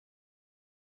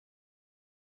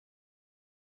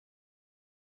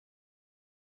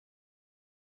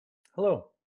Hello,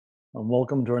 and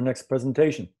welcome to our next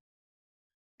presentation.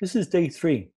 This is day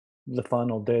 3 of the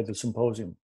final day of the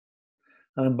symposium.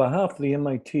 And on behalf of the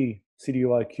MIT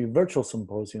CDOIQ Virtual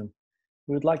Symposium,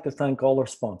 we would like to thank all our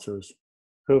sponsors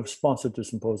who have sponsored the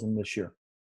symposium this year.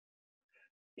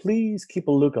 Please keep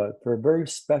a lookout for a very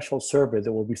special survey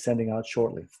that we'll be sending out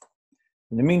shortly.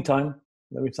 In the meantime,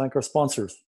 let me thank our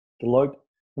sponsors, Deloitte,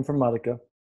 Informatica,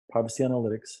 Privacy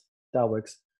Analytics,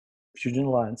 DAWIX, Fusion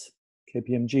Alliance,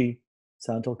 KPMG,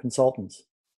 Santel Consultants,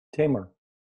 Tamer,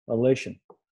 Elation,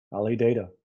 Ali Data,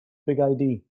 Big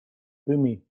ID,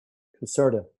 Boomi,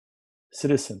 Caserta,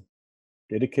 Citizen,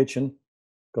 Data Kitchen,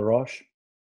 Garage,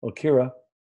 Okira,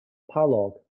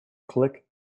 Pylog, Click,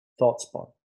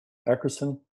 ThoughtSpot,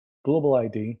 Eckerson, Global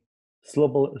ID,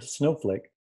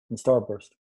 Snowflake, and Starburst.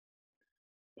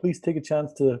 Please take a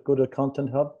chance to go to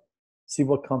Content Hub, see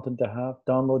what content they have,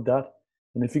 download that,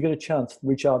 and if you get a chance,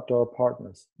 reach out to our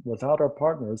partners. Without our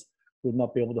partners, we would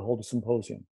not be able to hold a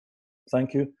symposium.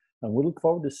 Thank you, and we look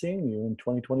forward to seeing you in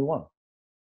 2021.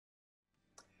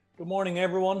 Good morning,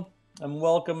 everyone, and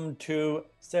welcome to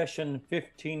session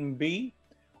 15B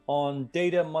on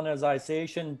data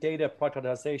monetization, data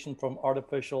productization from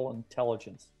artificial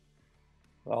intelligence.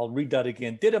 I'll read that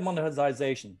again. Data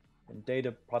monetization from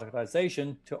data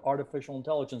productization to artificial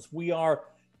intelligence. We are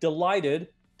delighted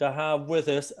to have with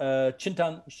us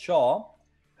Chintan Shah,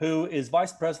 who is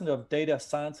Vice President of Data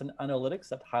Science and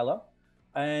Analytics at Hyla.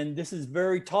 And this is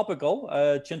very topical,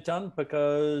 Chintan,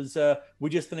 because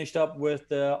we just finished up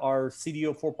with our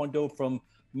CDO 4.0 from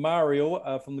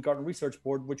Mario from the Gartner Research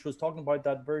Board, which was talking about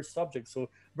that very subject. So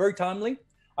very timely.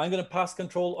 I'm going to pass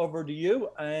control over to you,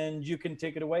 and you can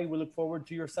take it away. We look forward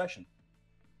to your session.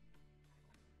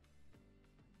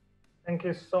 Thank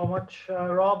you so much,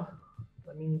 Rob.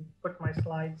 Let me put my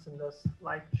slides in the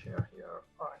slide share here.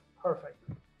 All right, perfect.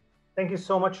 Thank you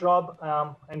so much, Rob,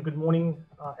 and good morning,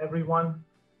 everyone.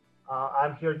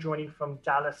 I'm here joining from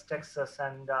Dallas, Texas,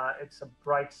 and it's a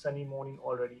bright, sunny morning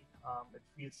already. It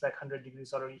feels like 100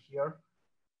 degrees already here.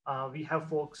 We have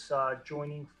folks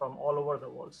joining from all over the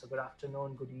world, so good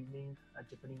afternoon, good evening,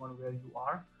 depending on where you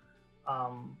are.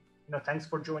 Thanks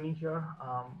for joining here.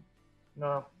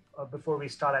 Before we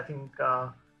start, I think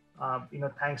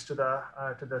thanks to the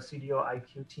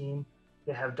CDOIQ team.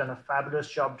 They have done a fabulous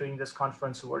job doing this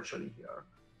conference virtually here.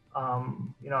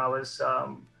 I was,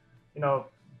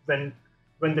 when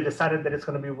they decided that it's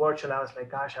going to be virtual, I was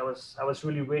like, gosh, I was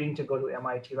really waiting to go to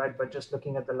MIT, right? But just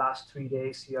looking at the last 3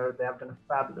 days here, they have done a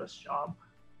fabulous job.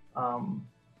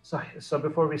 So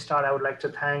before we start, I would like to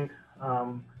thank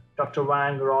Dr.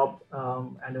 Wang, Rob,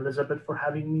 and Elizabeth for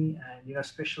having me, and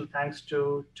special thanks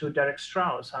to Derek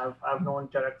Strauss. I've known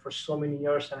Derek for so many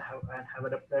years and have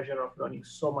had a pleasure of learning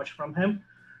so much from him.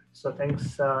 So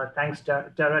thanks,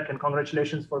 Derek, and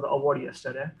congratulations for the award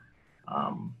yesterday.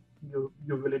 You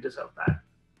really deserve that.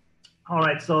 All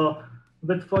right, so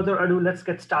with further ado, let's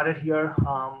get started here.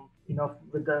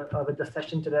 With the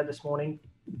session today this morning.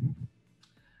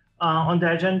 On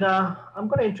the agenda, I'm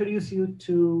going to introduce you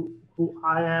to who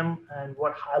I am and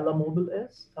what Hyla Mobile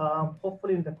is,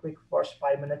 hopefully in the quick first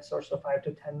 5 minutes or so, 5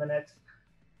 to 10 minutes.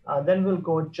 Then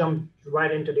we'll jump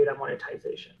right into data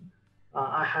monetization.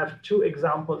 I have 2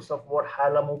 examples of what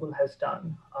Hyla Mobile has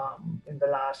done in the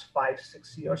last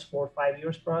 5-6 years, 4 or 5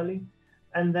 years probably.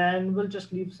 And then we'll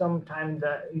just leave some time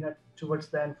towards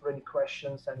the end for any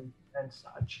questions and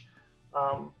such.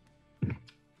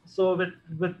 So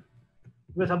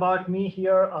with about me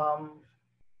here,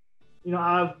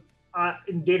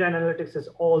 in data analytics is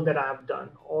all that I've done,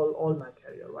 all my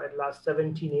career, right? Last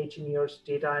 17, 18 years,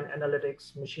 data and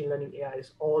analytics, machine learning, AI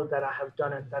is all that I have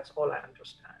done, and that's all I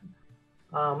understand.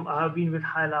 I have been with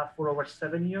Hyla for over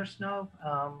 7 years now.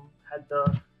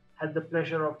 Had the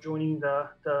pleasure of joining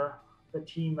the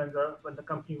team when the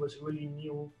company was really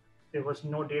new. There was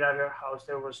no data warehouse,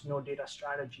 there was no data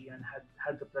strategy, and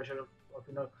had the pleasure of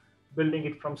building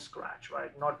it from scratch,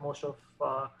 right? Not most of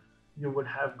you would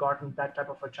have gotten that type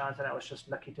of a chance, and I was just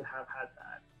lucky to have had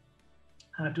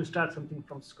that. To start something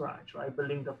from scratch, right?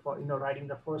 Writing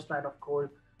the first line of code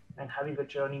and having a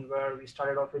journey where we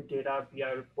started off with data, BI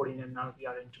reporting, and now we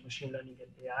are into machine learning and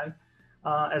AI.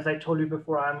 As I told you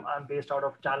before, I'm based out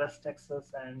of Dallas,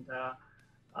 Texas,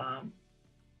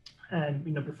 and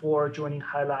before joining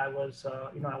Hyla, I was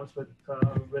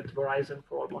with Verizon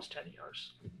for almost 10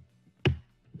 years.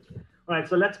 All right,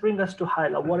 so let's bring us to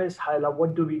Hyla. What is Hyla?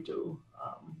 What do we do?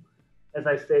 As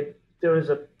I said,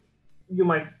 you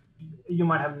might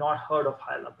have not heard of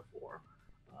Hyla before.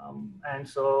 And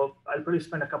so I'll probably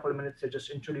spend a couple of minutes here just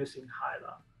introducing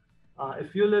Hyla.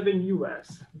 If you live in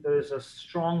US, there is a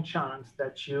strong chance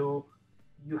that you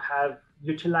you have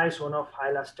utilized one of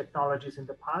Hyla's technologies in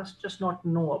the past, just not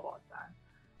know about that,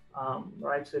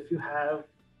 right? So if you have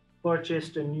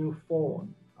purchased a new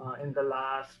phone in the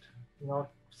last,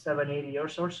 7, 8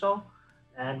 years or so,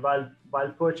 and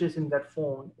while purchasing that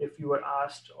phone, if you were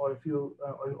asked, or if you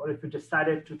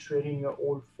decided to trade in your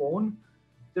old phone,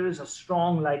 there is a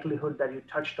strong likelihood that you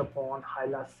touched upon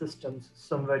Hyla systems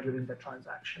somewhere during the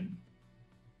transaction.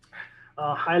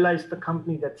 Hyla is the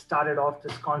company that started off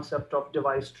this concept of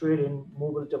device trading,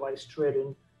 mobile device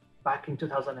trading, back in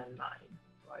 2009,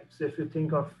 right? So if you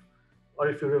think of, or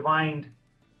if you rewind,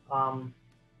 10,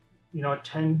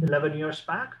 11 years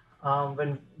back,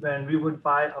 when we would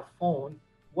buy a phone,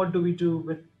 what do we do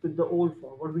with the old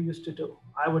phone? What we used to do?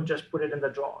 I would just put it in the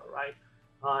drawer, right?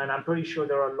 And I'm pretty sure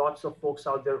there are lots of folks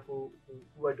out there who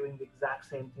are doing the exact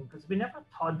same thing, because we never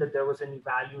thought that there was any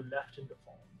value left in the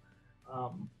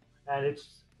phone. And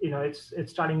it's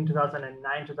starting in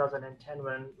 2009, 2010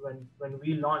 when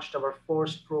we launched our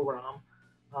first program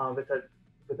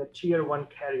with a tier 1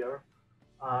 carrier,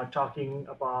 talking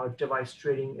about device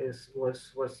trading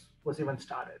was even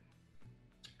started.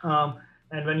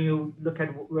 And when you look at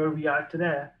where we are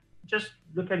today, just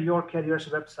look at your carrier's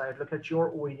website, look at your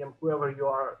OEM, whoever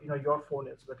your phone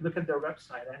is, but look at their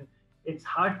website, and it's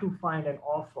hard to find an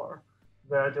offer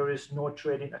where there is no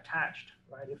trading attached,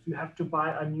 right? If you have to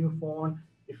buy a new phone,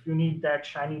 if you need that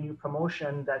shiny new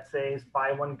promotion that says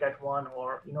buy one get one,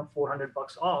 or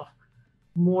 $400 off,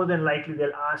 more than likely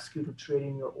they'll ask you to trade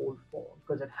in your old phone,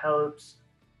 because it helps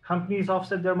companies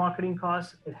offset their marketing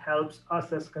costs. It helps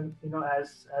us as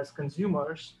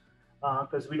consumers,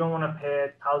 because we don't want to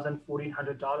pay $1,000,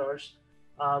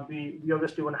 $1,400. We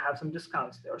obviously want to have some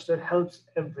discounts there. So it helps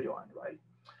everyone, right?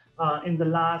 In the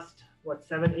last,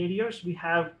 7, 8 years, we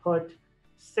have put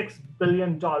 $6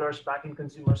 billion back in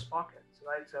consumers' pockets,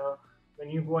 right? So when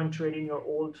you go and trade in your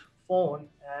old phone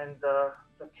and the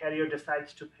carrier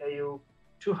decides to pay you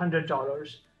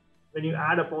 $200, when you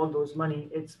add up all those money,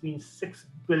 it's been $6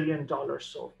 billion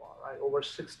so far, right? Over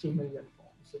 60 million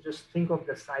phones. So just think of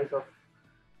the size of,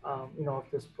 of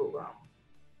this program.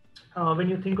 When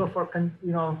you think of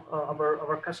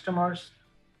our customers,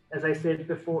 as I said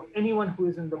before, anyone who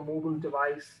is in the mobile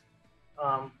device,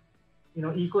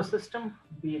 ecosystem,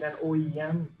 be it an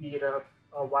OEM, be it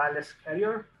a wireless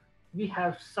carrier, we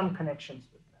have some connections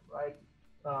with them, right?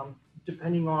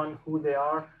 Depending on who they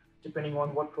are, depending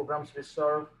on what programs we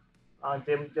serve,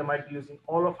 they might be using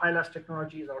all of Hyla's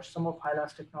technologies or some of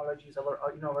Hyla's technologies.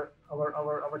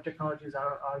 Our technologies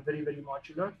are very, very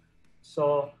modular.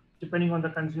 So depending on the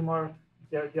consumer,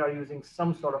 they are using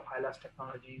some sort of Hyla's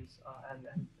technologies and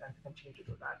continue to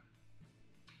do that.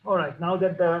 All right, now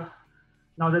that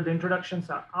the introductions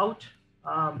are out,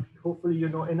 hopefully you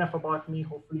know enough about me.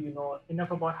 Hopefully you know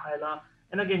enough about Hyla.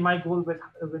 And again, my goal with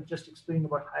just explaining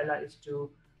about Hyla is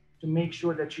to make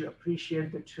sure that you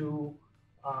appreciate the two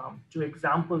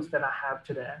examples that I have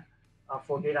today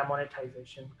for data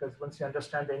monetization, because once you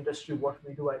understand the industry, what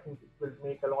we do, I think it will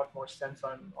make a lot more sense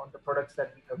on the products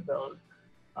that we have built,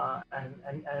 and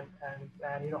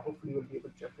hopefully you'll be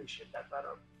able to appreciate that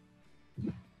better.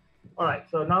 All right,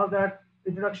 so now that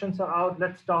introductions are out,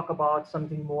 let's talk about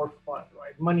something more fun,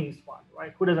 right? Money is fun,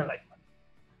 right? Who doesn't like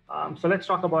money? So let's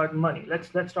talk about money.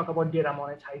 Let's talk about data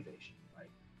monetization, right?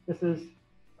 This is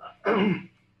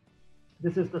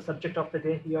this is the subject of the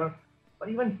day here. But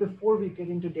even before we get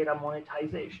into data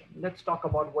monetization, let's talk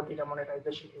about what data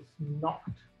monetization is not,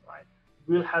 right?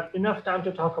 We'll have enough time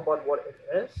to talk about what it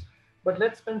is, but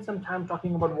let's spend some time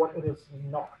talking about what it is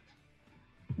not.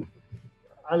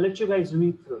 I'll let you guys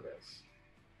read through this.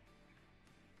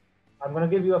 I'm going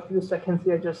to give you a few seconds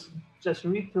here. Just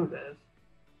read through this.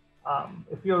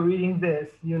 If you're reading this,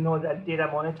 you know that data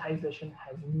monetization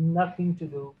has nothing to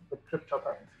do with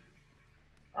cryptocurrency.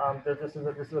 This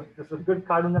is a good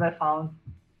cartoon that I found.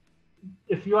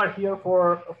 If you are here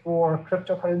for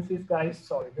cryptocurrencies, guys,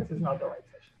 sorry, this is not the right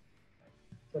session.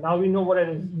 So now we know what it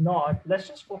is not. Let's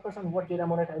just focus on what data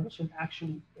monetization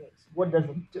actually is. What does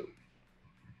it do?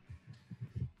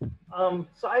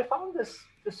 So I found this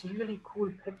really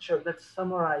cool picture that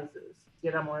summarizes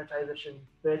data monetization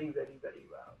very, very, very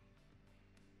well.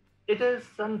 It is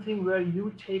something where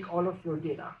you take all of your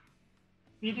data,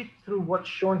 feed it through what's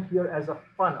shown here as a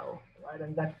funnel, right?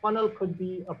 And that funnel could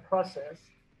be a process.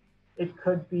 It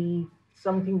could be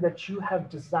something that you have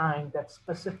designed that's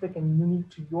specific and unique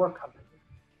to your company.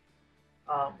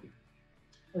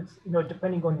 It's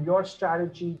depending on your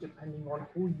strategy, depending on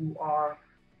who you are,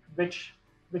 which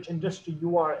industry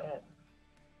you are in.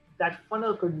 That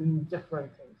funnel could mean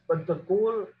different things, but the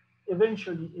goal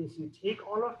eventually is you take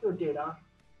all of your data,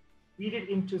 feed it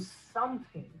into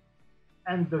something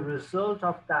and the result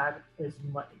of that is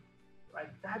money, right?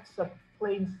 That's a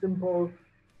plain simple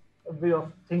way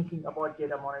of thinking about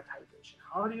data monetization.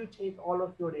 How do you take all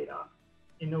of your data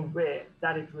in a way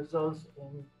that it results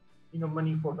in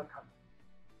money for the company?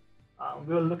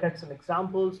 We'll look at some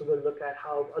examples. So we'll look at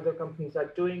how other companies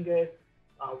are doing it.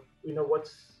 How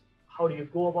do you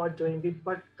go about doing it?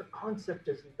 But the concept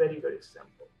is very, very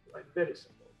simple, right? Very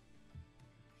simple.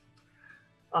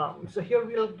 So here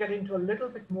we'll get into a little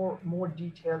bit more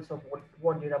details of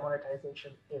what data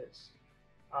monetization is.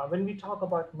 When we talk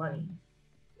about money,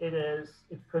 it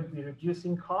could be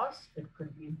reducing costs, it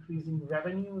could be increasing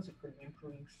revenues, it could be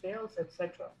improving sales,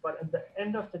 etc. But at the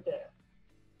end of the day,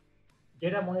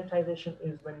 data monetization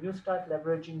is when you start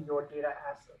leveraging your data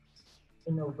assets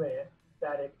in a way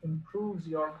that it improves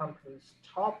your company's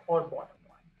top or bottom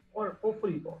line, or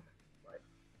hopefully both,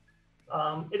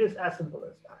 right? It is as simple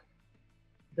as that.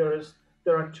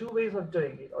 There are two ways of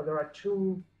doing it, or there are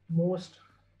two most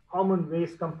common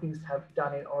ways companies have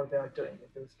done it or they are doing it.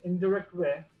 There's indirect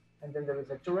way, and then there is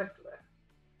a direct way.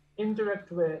 Indirect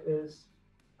way is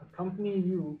a company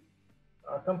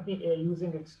A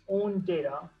using its own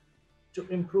data to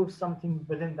improve something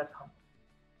within the company.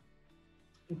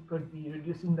 It could be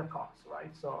reducing the cost,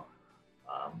 right? So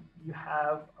you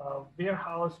have a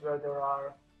warehouse where there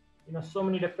are so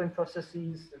many different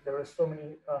processes, there are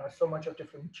so much of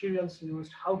different materials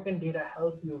used. How can data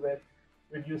help you with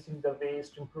reducing the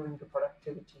waste, improving the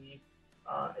productivity,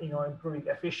 improving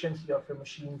efficiency of your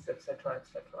machines, etc.,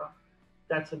 etc.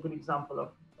 That's a good example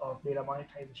of data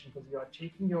monetization, because you are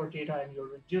taking your data and you're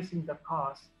reducing the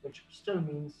cost, which still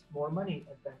means more money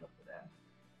at the end of the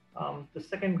day. The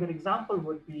second good example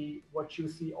would be what you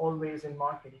see always in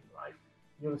marketing, right?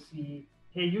 You'll see,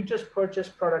 hey, you just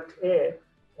purchased product A,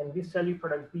 and we sell you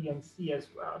product B and C as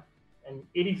well. And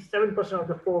 87% of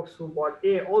the folks who bought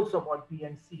A also bought B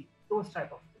and C. Those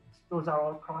type of things. Those are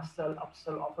all cross-sell,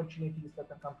 upsell opportunities that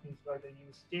the companies where they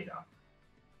use data.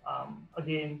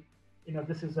 Again,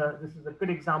 this is a good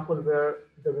example where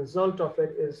the result of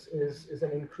it is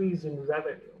an increase in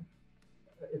revenue.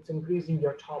 It's increasing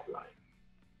your top line.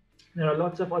 There are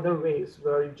lots of other ways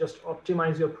where you just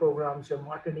optimize your programs, your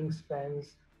marketing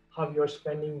spends, how you're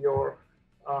spending your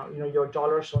your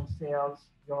dollars on sales,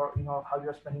 how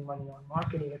you're spending money on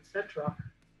marketing, etc.,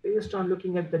 based on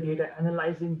looking at the data,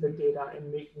 analyzing the data,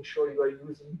 and making sure you are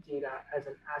using data as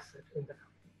an asset in the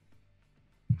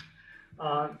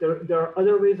company. There are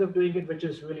other ways of doing it, which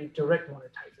is really direct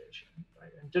monetization.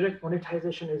 Right? And direct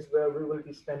monetization is where we will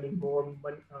be spending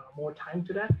more time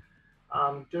today.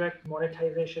 Direct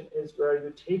monetization is where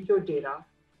you take your data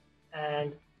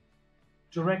and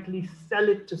directly sell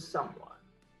it to someone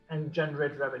and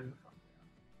generate revenue from there.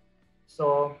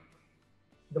 So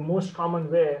the most common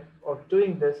way of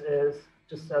doing this is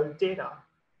to sell data.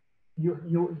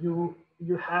 You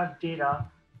have data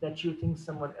that you think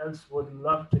someone else would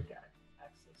love to get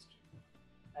access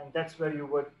to, and that's where you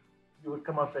would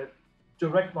come up with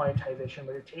direct monetization,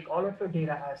 where you take all of your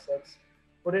data assets,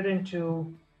 put it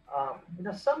into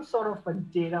some sort of a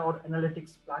data or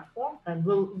analytics platform, and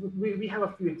we have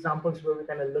a few examples where we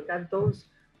kind of look at those.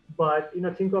 But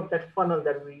think of that funnel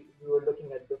that we were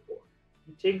looking at before.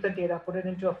 You take the data, put it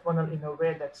into a funnel in a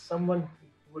way that someone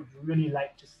would really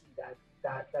like to see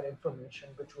that information,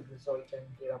 which would result in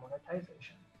data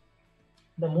monetization.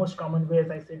 The most common way,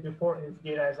 as I said before, is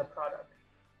data as a product.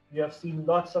 You have seen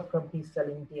lots of companies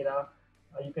selling data.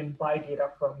 You can buy data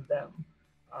from them.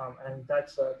 And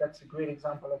that's a great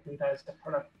example of data as a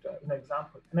product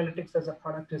example. Analytics as a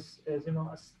product is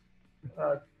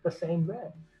the same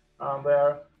way,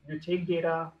 where you take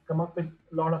data, come up with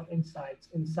a lot of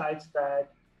insights that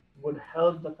would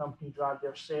help the company drive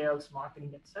their sales,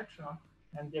 marketing, etc.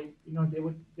 And they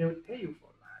would pay you for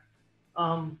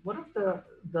that. One of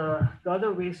the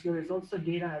other ways here is also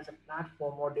data as a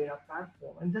platform or data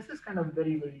platform, and this is kind of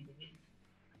very, very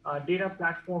unique. Data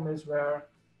platform is where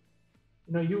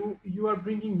you are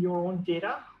bringing your own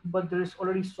data, but there is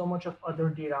already so much of other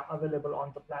data available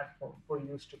on the platform for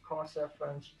use to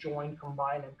cross-reference, join,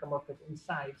 combine, and come up with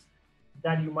insights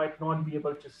that you might not be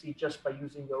able to see just by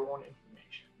using your own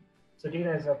information. So data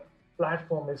as a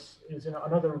platform is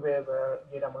another way where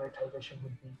data monetization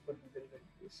would be very, very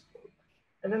useful.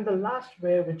 And then the last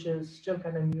way, which is still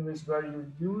kind of new, is where you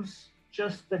use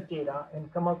just the data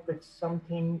and come up with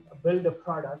something, build a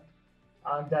product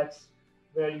that's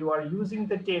where you are using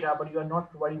the data, but you are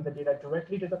not providing the data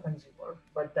directly to the consumer,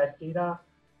 but that data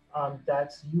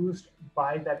that's used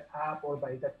by that app or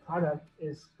by that product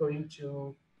is going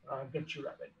to get you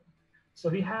revenue. So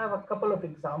we have a couple of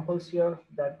examples here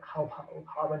that how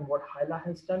and what Hyla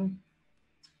has done,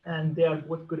 and they are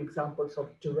both good examples of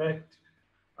direct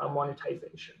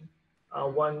monetization.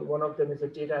 One of them is a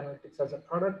data analytics as a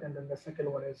product, and then the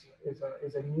second one is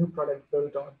a new product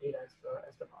built on data as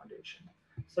the foundation.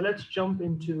 So let's jump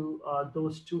into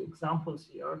those two examples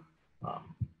here,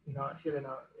 here in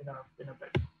a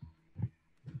bit.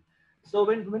 So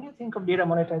when you think of data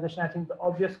monetization, I think the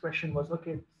obvious question was,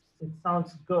 okay, it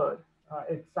sounds good.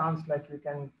 It sounds like you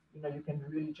can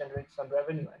really generate some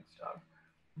revenue and stuff.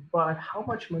 But how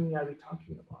much money are we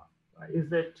talking about? Right?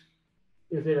 Is it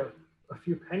a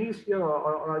few pennies here,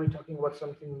 or are we talking about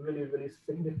something really, really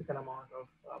significant amount of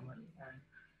money? And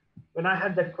when I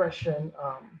had that question,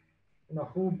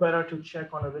 who better to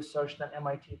check on a research than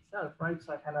MIT itself, right?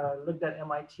 So I kind of looked at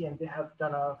MIT, and they have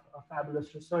done a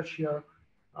fabulous research here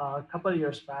a couple of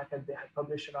years back, and they had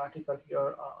published an article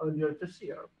here earlier this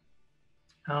year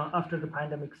after the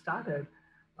pandemic started,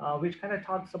 which kind of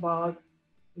talks about,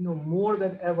 more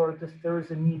than ever, there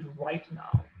is a need right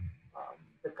now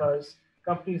because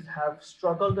companies have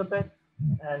struggled a bit.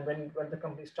 And when the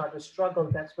companies start to struggle,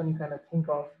 that's when you kind of think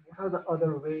of what are the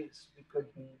other ways we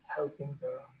could be helping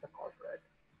the corporate.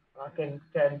 Can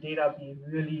data be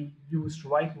really used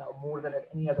right now more than at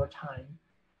any other time?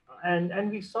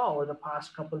 And we saw over the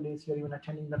past couple of days here, even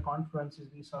attending the conferences,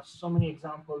 we saw so many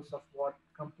examples of what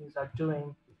companies are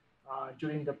doing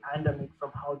during the pandemic,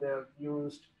 from how they've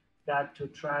used that to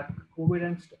track COVID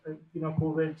and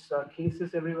COVID's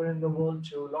cases everywhere in the world,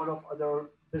 to a lot of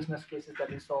other business cases that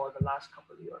we saw in the last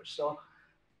couple of years. So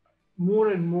more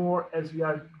and more, as we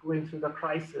are going through the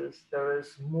crisis, there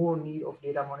is more need of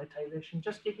data monetization.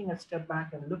 Just taking a step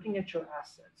back and looking at your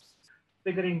assets,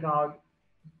 figuring out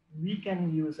we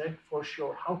can use it for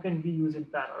sure. How can we use it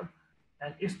better?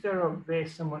 And is there a way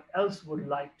someone else would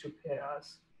like to pay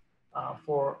us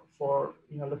for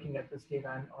looking at this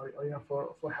data, and, or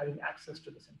for having access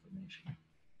to this information?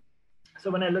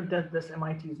 So when I looked at this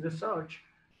MIT's research,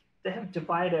 they have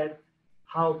divided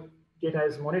how data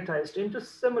is monetized into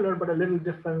similar but a little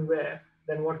different way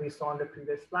than what we saw on the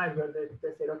previous slide, where they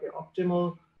said, okay,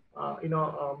 optimal,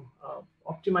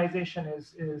 optimization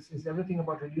is everything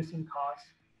about reducing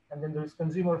costs. And then there's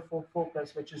consumer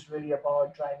focus, which is really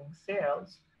about driving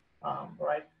sales,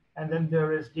 right? And then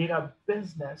there is data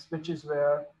business, which is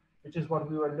what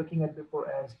we were looking at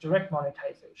before as direct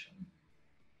monetization.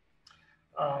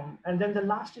 And then the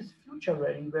last is future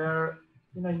ready, where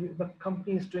the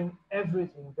company is doing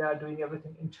everything. They are doing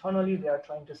everything internally. They are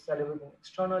trying to sell everything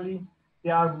externally. They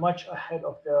are much ahead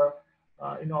of their,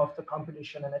 of the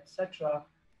competition and etc.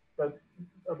 But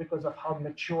because of how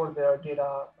mature their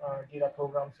data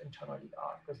programs internally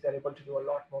are, because they're able to do a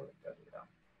lot more with their data.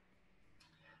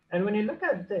 And when you look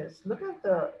at this, look at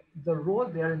the row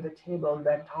there in the table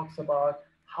that talks about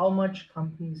how much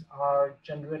companies are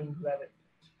generating revenue.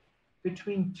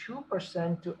 Between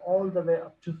 2% to all the way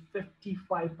up to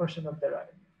 55% of their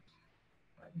revenue.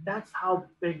 Right? That's how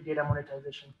big data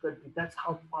monetization could be. That's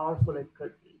how powerful it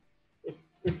could be.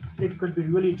 It could be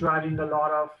really driving a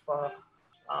lot of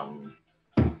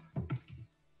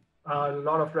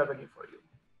revenue for you.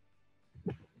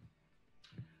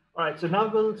 All right, so now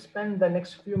we'll spend the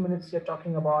next few minutes here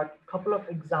talking about a couple of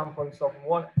examples of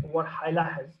what Hyla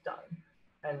has done,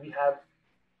 and we have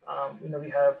we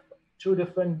have two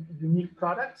different unique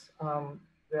products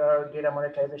where data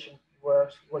monetization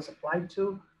was applied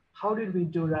to. How did we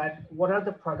do that? What are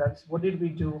the products? What did we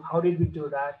do? How did we do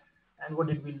that? And what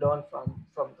did we learn from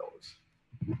those?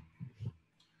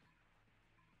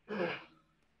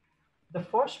 The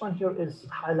first one here is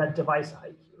Hyla Device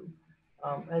IQ.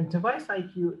 And Device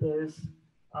IQ is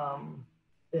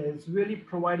really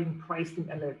providing pricing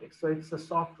analytics. So it's a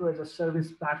software as a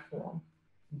service platform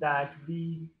that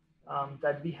we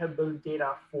have built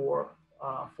data for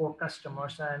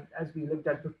customers. And as we looked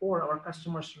at before, our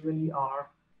customers really are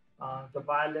the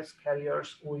wireless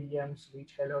carriers, OEMs,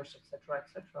 retailers, et cetera.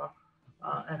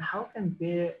 And how can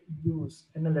they use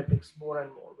analytics more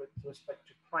and more with respect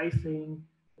to pricing,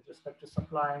 with respect to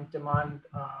supply and demand,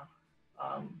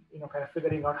 kind of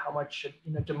figuring out how much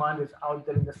demand is out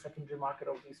there in the secondary market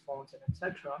of these phones and et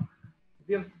cetera.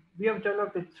 We have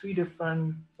developed 3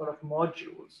 different sort of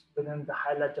modules within the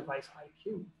Hyla Device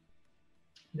IQ.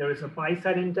 There is a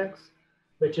buy-side index,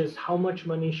 which is how much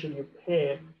money should you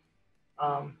pay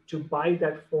to buy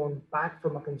that phone back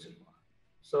from a consumer.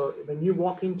 So when you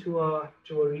walk into a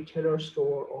retailer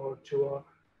store or to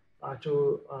a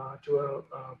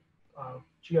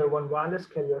tier 1 wireless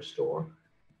carrier store,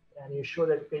 and you show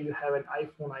that okay, you have an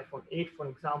iPhone 8, for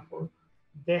example,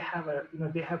 they have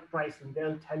they have pricing.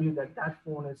 They'll tell you that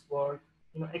phone is worth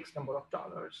X number of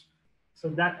dollars. So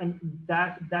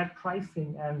that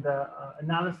pricing and the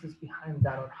analysis behind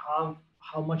that, or how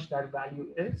much that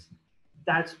value is,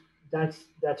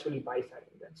 that's really buy side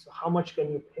index. So how much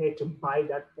can you pay to buy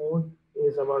that phone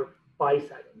is our buy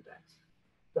side index.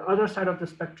 The other side of the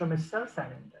spectrum is sell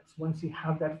side index. Once you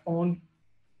have that phone,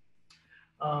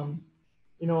 um,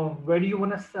 where do you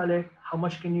want to sell it? How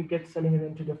much can you get selling it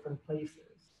into different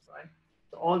places, right?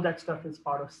 So all that stuff is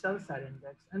part of sell side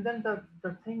index. And then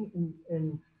the thing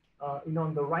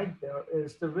on the right there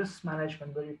is the risk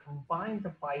management, where you combine the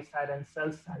buy side and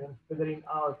sell side and figuring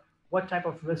out what type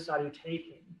of risks are you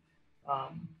taking.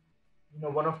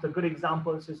 One of the good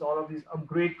examples is all of these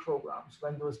upgrade programs.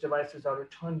 When those devices are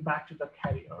returned back to the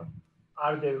carrier,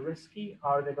 are they risky?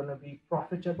 Are they going to be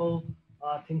profitable?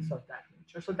 Things of that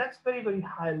nature. So that's very, very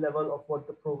high level of what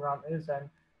the program is. And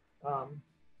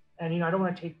I don't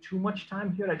want to take too much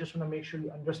time here. I just want to make sure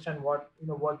you understand what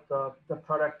the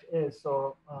product is.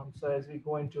 So as we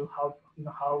go into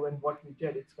how and what we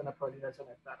did, it's going to probably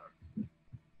resonate better.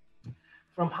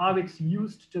 From how it's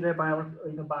used today by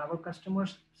our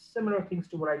customers, similar things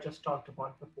to what I just talked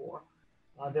about before.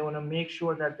 They want to make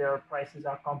sure that their prices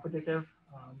are competitive.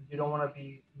 You don't want to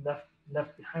be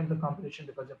left behind the competition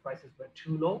because the prices were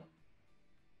too low.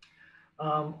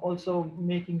 Also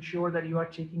making sure that you are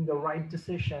taking the right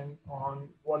decision on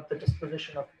what the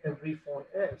disposition of every phone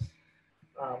is.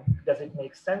 Does it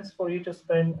make sense for you to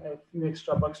spend a few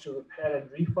extra bucks to repair and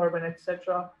refurb and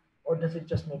etc., or does it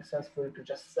just make sense for you to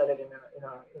just sell it in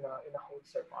a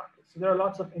wholesale market? So there are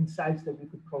lots of insights that we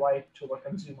could provide to our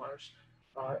consumers,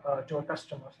 to our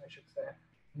customers, I should say,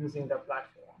 using the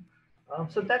platform.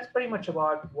 So that's pretty much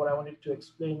about what I wanted to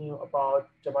explain you about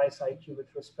DeviceIQ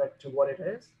with respect to what it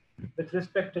is. With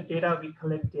respect to data, we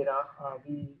collect data.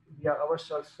 We are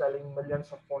ourselves selling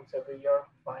millions of phones every year,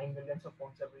 buying millions of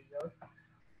phones every year,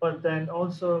 but then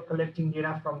also collecting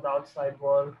data from the outside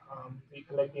world. We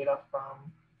collect data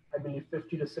from, I believe,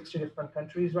 50 to 60 different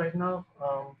countries right now.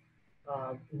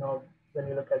 When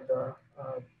you look at the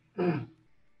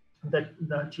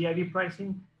TIV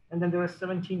pricing, and then there are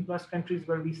 17 plus countries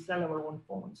where we sell our own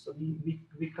phones. So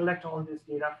we collect all this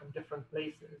data from different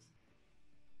places,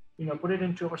 put it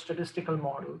into our statistical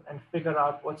model and figure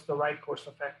out what's the right course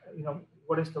of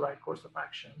what is the right course of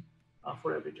action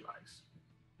for every device.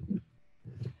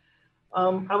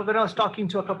 When I was talking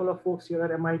to a couple of folks here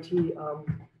at MIT,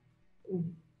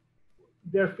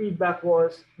 their feedback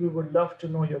was, we would love to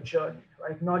know your journey,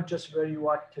 right? Not just where you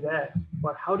are today,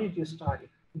 but how did you start it?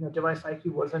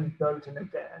 DeviceIQ wasn't built in a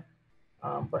day,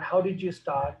 but how did you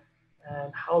start,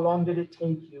 and how long did it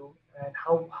take you, and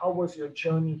how was your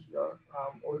journey here,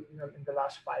 in the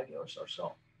last 5 years or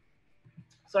so?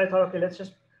 So I thought, okay, let's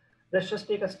just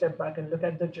take a step back and look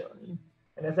at the journey.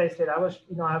 And as I said,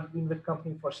 I've been with the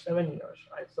company for 7 years,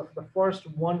 right? So for the first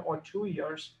 1 or 2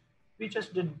 years, we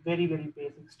just did very, very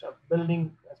basic stuff,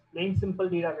 building a plain simple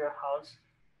data warehouse,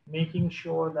 making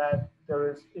sure that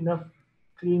there is enough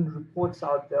clean reports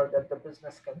out there that the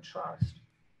business can trust.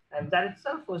 And that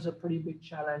itself was a pretty big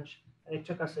challenge. And it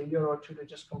took us a year or two to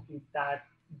just complete that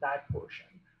portion.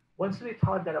 Once we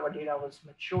thought that our data was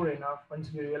mature enough,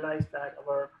 once we realized that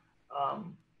our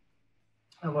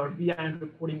BI and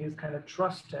reporting is kind of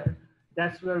trusted,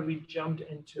 that's where we jumped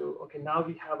into, okay, now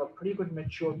we have a pretty good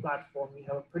mature platform. We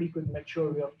have a pretty good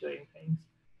mature way of doing things.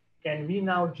 Can we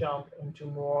now jump into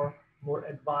more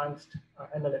advanced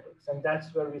analytics? And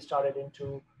that's where we started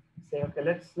into saying, okay,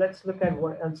 let's look at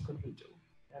what else could we do,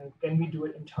 and can we do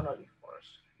it internally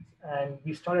first? And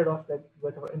we started off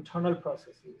with our internal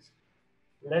processes.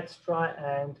 Let's try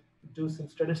and do some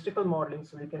statistical modeling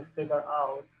so we can figure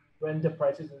out when the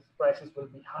prices will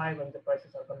be high, when the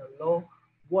prices are going to low,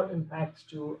 what impacts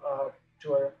to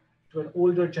an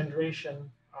older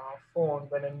generation phone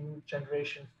when a new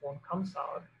generation phone comes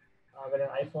out. When an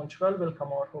iPhone 12 will come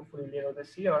out, hopefully later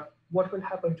this year, what will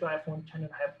happen to iPhone 10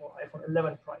 and iPhone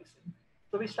 11 pricing?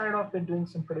 So we started off with doing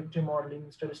some predictive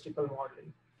modeling, statistical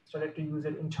modeling, started to use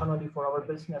it internally for our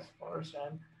business first.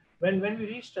 And when we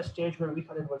reached a stage where we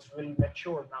thought it was really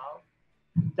mature now,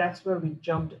 that's where we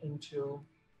jumped into,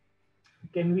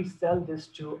 can we sell this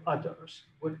to others?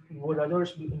 Would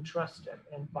others be interested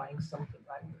in buying something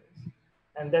like this?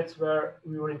 And that's where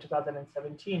we were in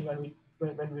 2017 when we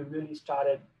really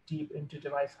started deep into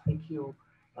DeviceIQ,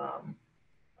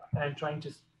 and trying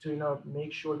to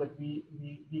make sure that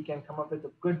we can come up with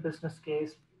a good business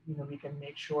case. We can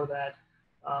make sure that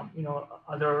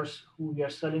others who we are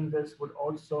selling this would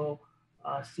also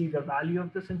see the value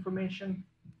of this information.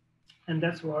 And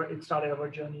that's where it started our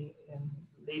journey in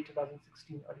late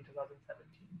 2016, early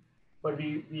 2017. But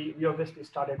we obviously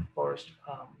started first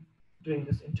doing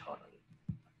this internally.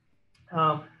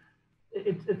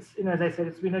 It's as I said,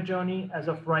 it's been a journey. As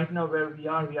of right now, where we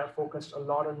are focused a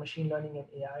lot on machine learning and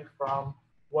AI from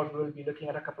what we'll be looking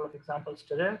at a couple of examples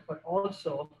today, but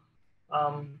also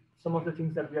some of the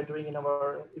things that we are doing in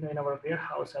our, in our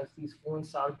warehouse as these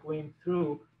phones are going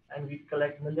through and we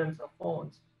collect millions of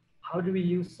phones. How do we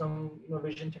use some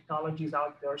vision technologies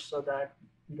out there so that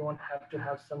you don't have to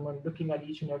have someone looking at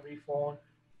each and every phone,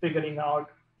 figuring out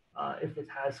if it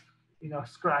has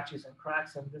scratches and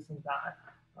cracks and this and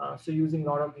that. So using a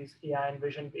lot of these AI and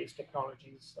vision-based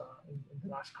technologies in the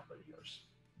last couple of years.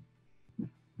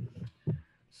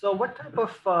 So what type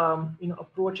of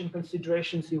approach and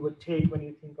considerations you would take when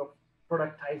you think of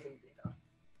productizing data?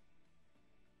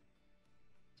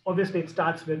 Obviously, it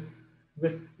starts with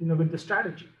the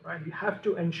strategy, right? You have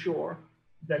to ensure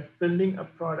that building a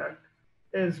product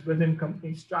is within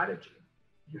company strategy.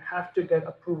 You have to get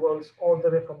approvals all the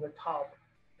way from the top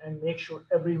and make sure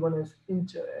everyone is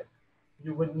into it.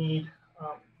 You would need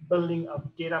building a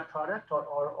data product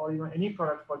or any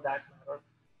product for that matter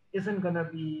isn't going to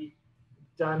be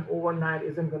done overnight,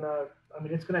 isn't going to,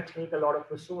 it's going to take a lot of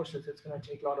resources. It's going to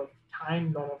take a lot of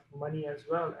time, a lot of money as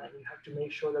well. And you have to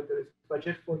make sure that there is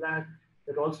budget for that.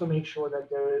 But also make sure that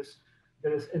there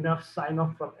is enough sign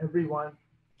off from everyone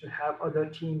to have other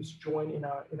teams join in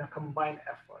a combined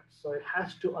effort. So it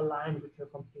has to align with your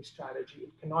company strategy.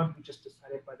 It cannot be just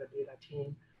decided by the data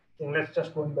team saying, let's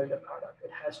just go and build a product.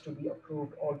 It has to be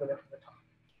approved all the way from the top.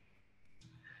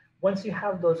 Once you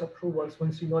have those approvals,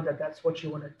 once you know that that's what you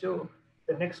want to do,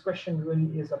 the next question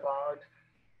really is about,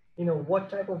 what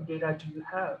type of data do you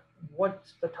have?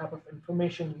 What's the type of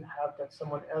information you have that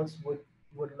someone else would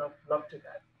love to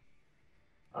get?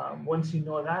 Once you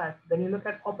know that, then you look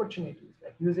at opportunities,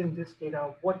 like using this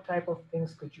data, what type of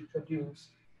things could you produce?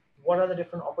 What are the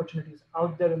different opportunities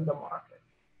out there in the market?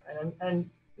 And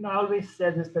I always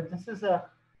say this, that this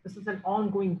is an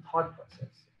ongoing thought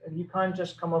process. And you can't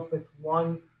just come up with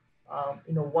one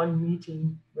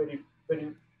meeting where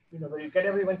you get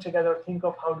everyone together, think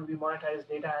of how do we monetize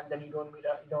data, and then you don't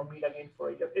meet again for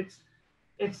a year.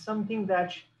 It's something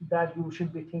that you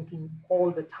should be thinking all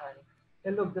the time.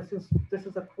 And look, this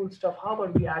is a cool stuff. How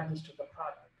about we add this to the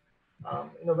product?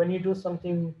 When you do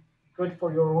something good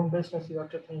for your own business, you have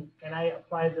to think, can I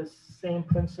apply this same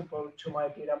principle to my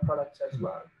data products as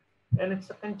well? And it's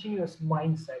a continuous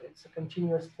mindset. It's a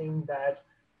continuous thing that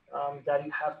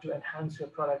you have to enhance your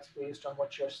products based on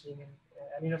what you're seeing.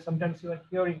 And sometimes you are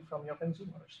hearing from your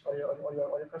consumers or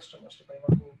your customers, depending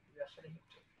on who you are selling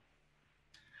it to.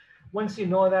 Once you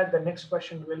know that, the next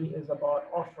question really is about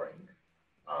offering.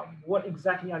 What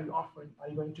exactly are you offering? Are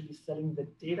you going to be selling the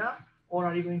data, or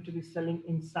are you going to be selling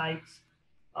insights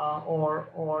or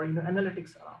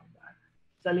analytics around that?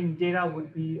 Selling data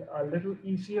would be a little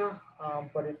easier,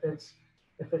 but if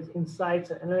it's insights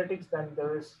and analytics, then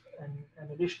there is an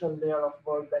additional layer of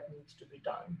work that needs to be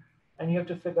done. And you have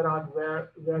to figure out where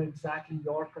exactly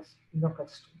your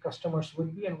customers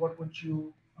would be and what would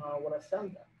you want to sell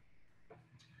them.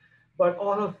 But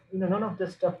none of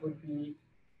this stuff would be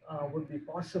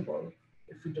possible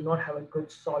if you do not have a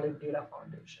good solid data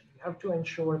foundation. You have to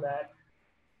ensure that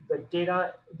the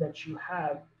data that you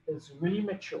have is really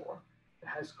mature. It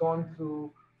has gone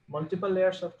through multiple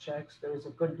layers of checks. There is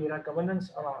a good data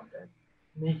governance around it,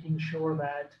 making sure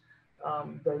that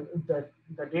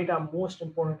the data, most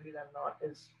importantly than not,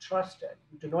 is trusted.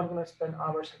 You do not want to spend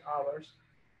hours and hours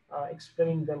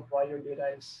explaining them why your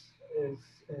data is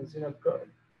good.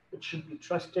 It should be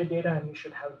trusted data, and you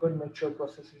should have good mature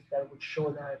processes that would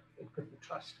show that it could be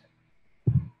trusted.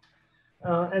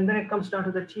 And then it comes down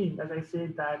to the team. As I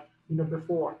said that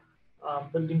before,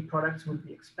 building products would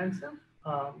be expensive,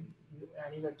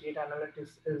 and data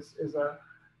analytics is a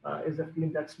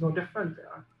field that's no different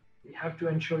there. You have to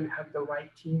ensure you have the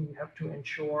right team. You have to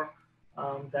ensure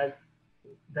that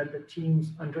the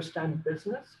teams understand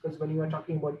business, because when you are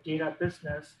talking about data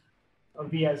business,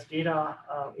 we as data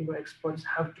experts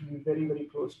have to be very, very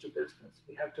close to business.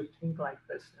 We have to think like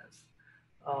business.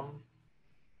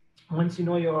 Once you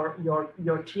know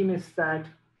your team is set,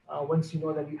 once you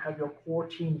know that you have your core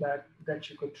team that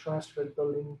you could trust with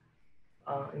building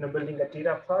a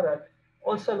data product,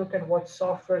 also look at what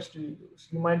softwares do you use.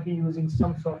 You might be using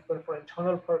some software for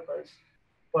internal purpose,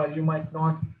 but you might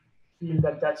not feel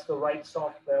that that's the right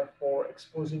software for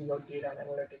exposing your data and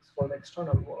analytics for the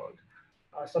external world.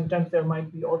 Sometimes there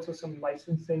might be also some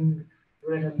licensing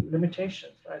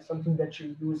limitations, right? Something that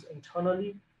you use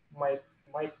internally might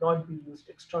not be used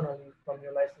externally from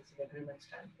your licensing agreement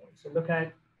standpoint. So look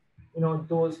at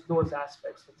those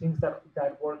aspects, the things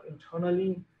that work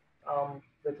internally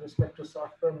with respect to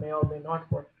software may or may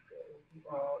not work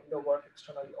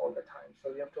externally all the time. So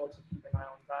you have to also keep an eye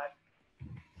on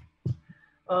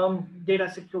that. Data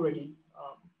security,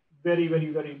 very, very,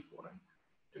 very important.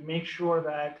 to make sure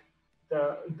that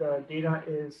the data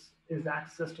is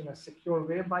accessed in a secure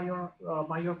way by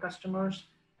your customers.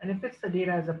 And if it's the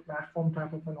data as a platform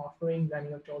type of an offering, then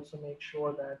you have to also make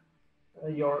sure that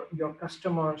your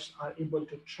customers are able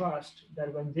to trust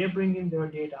that when they bring in their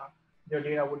data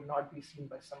would not be seen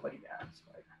by somebody else.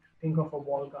 Right? Think of a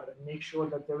wall garden. Make sure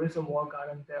that there is a wall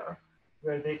garden there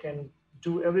where they can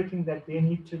do everything that they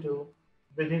need to do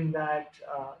within that,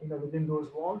 within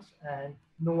those walls, and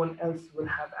no one else will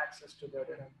have access to their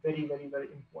data. Very, very, very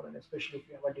important, especially if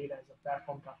you have a data as a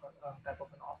platform type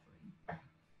of an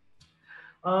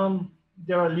offering.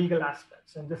 There are legal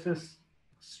aspects, and this is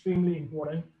extremely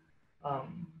important.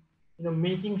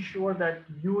 Making sure that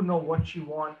you know what you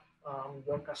want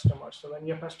your customers. So when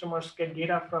your customers get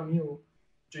data from you,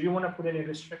 do you want to put any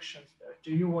restrictions there?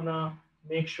 Do you want to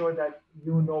make sure that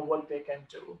you know what they can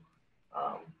do?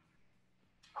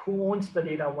 Who owns the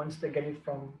data once they get it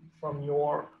from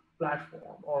your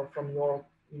platform or from your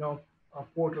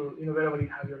portal, wherever you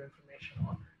have your information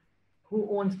on? Who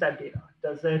owns that data?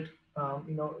 Does it,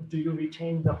 do you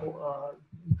retain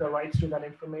the rights to that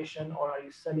information, or are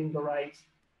you selling the rights?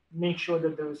 Make sure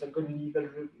that there is a good legal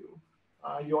review.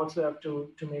 You also have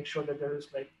to make sure that there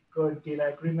is like good data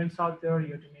agreements out there.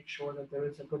 You have to make sure that there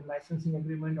is a good licensing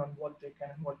agreement on what they can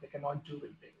and what they cannot do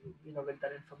with with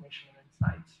that information and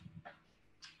insights.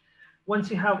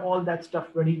 Once you have all that stuff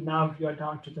ready, now you're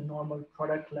down to the normal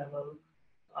product level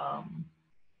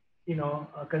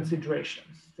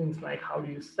considerations. Things like, how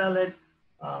do you sell it?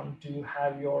 Do you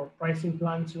have your pricing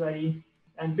plans ready?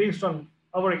 And based on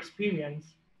our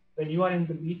experience, when you are in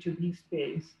the B2B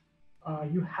space,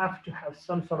 you have to have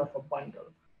some sort of a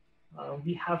bundle.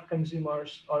 We have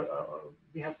consumers or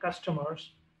we have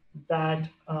customers that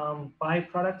buy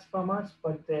products from us,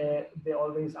 but they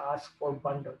always ask for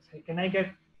bundles. Hey, can I get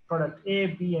product A,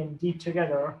 B, and D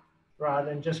together rather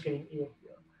than just getting A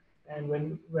here? And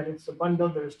when it's a bundle,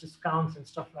 there's discounts and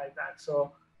stuff like that.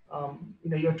 So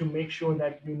you have to make sure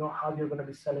that you know how you're going to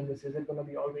be selling this. Is it going to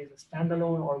be always a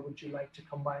standalone, or would you like to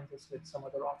combine this with some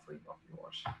other offering of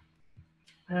yours?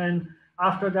 And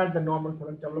after that, the normal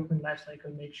product development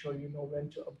lifecycle. Make sure you know when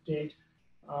to update.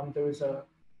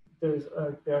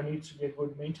 There needs to be a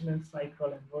good maintenance cycle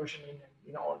and versioning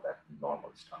and all that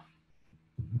normal stuff.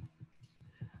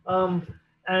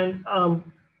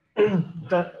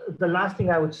 The last thing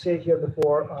I would say here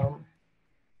before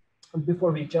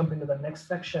we jump into the next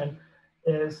section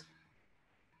is,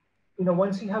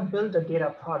 once you have built a data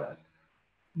product,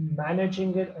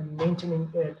 managing it and maintaining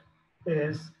it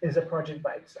is a project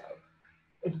by itself.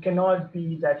 It cannot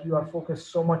be that you are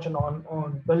focused so much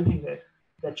on building it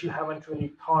that you haven't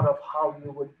really thought of how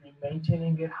you would be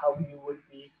maintaining it, how you would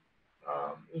be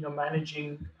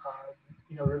managing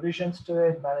revisions to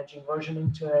it, managing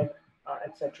versioning to it,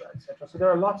 et cetera, et cetera. So there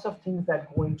are lots of things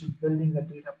that go into building a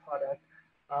data product.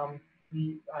 I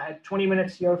had 20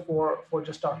 minutes here for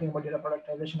just talking about data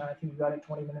productization, and I think we got it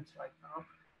 20 minutes right now.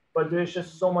 But there's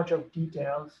just so much of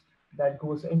details that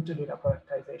goes into data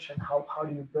productization. How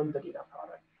do you build the data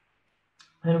product?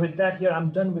 And with that here,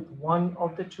 I'm done with one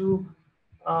of the two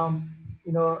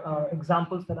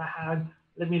examples that I had.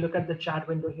 Let me look at the chat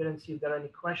window here and see if there are any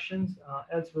questions.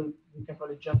 Else we can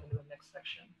probably jump into the next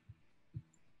section.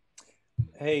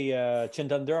 Hey,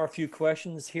 Chintan, there are a few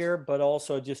questions here, but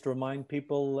also just remind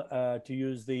people to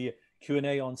use the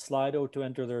Q&A on Slido to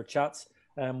enter their chats,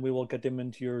 and we will get them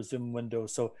into your Zoom window.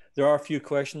 So there are a few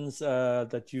questions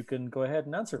that you can go ahead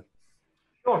and answer.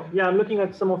 Sure. Yeah, I'm looking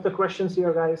at some of the questions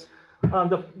here, guys.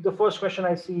 The first question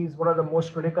I see is, what are the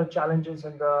most critical challenges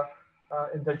in the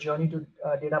journey to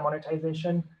data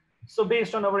monetization? So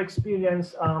based on our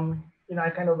experience, I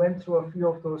kind of went through a few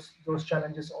of those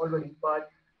challenges already. But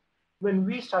when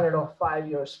we started off 5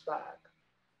 years back,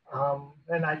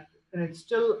 and it's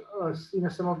still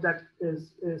some of that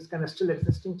is kind of still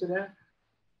existing today.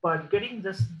 But getting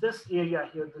this area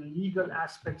here, the legal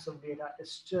aspects of data,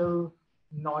 is still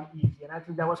not easy. And I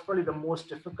think that was probably the most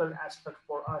difficult aspect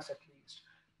for us, at least.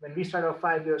 When we started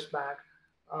 5 years back,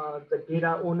 the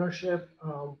data ownership,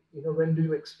 when do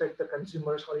you expect the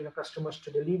consumers or customers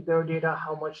to delete their data?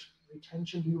 How much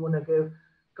retention do you want to give?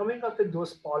 Coming up with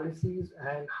those policies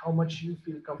and how much you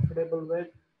feel comfortable with,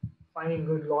 finding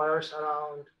good lawyers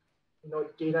around,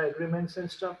 data agreements and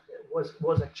stuff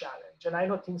was a challenge. And I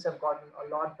know things have gotten a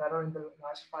lot better in the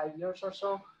last 5 years or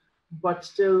so, but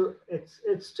still, it's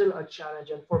still a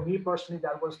challenge. And for me personally,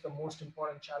 that was the most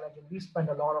important challenge. And we spent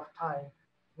a lot of time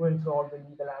going through all the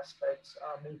legal aspects,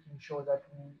 making sure that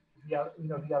we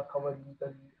are covered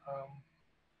legally,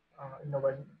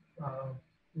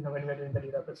 when we're doing the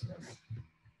data business.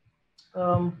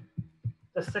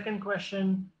 The second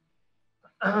question.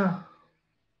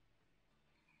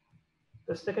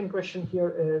 The second question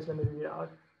here is, let me read it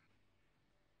out.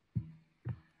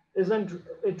 Isn't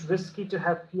it risky to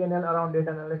have P&L around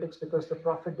data analytics because the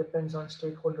profit depends on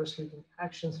stakeholders taking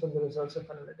actions from the results of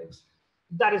analytics?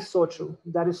 That is so true.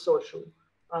 That is so true.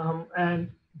 And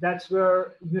that's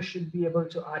where you should be able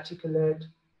to articulate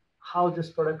how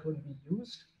this product would be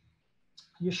used.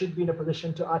 You should be in a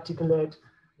position to articulate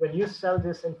when you sell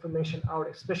this information out,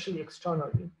 especially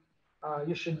externally.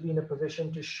 You should be in a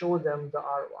position to show them the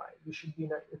ROI. You should be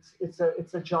in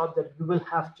it's a job that you will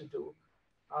have to do.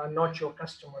 Not your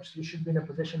customers. You should be in a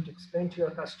position to explain to your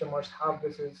customers how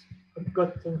this is a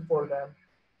good thing for them,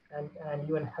 and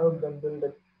you can help them build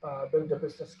a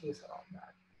business case around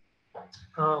that.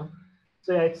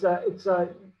 So yeah, it's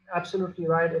absolutely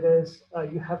right. It is.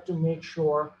 You have to make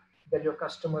sure that your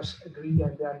customers agree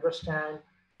and they understand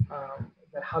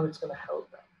that how it's going to help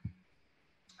them.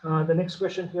 The next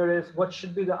question here is, what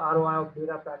should be the ROI of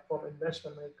data platform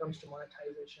investment when it comes to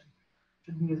monetization?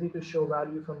 Should be easy to show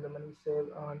value from the money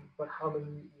saved on, but how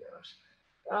many years?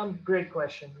 Great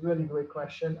question, really great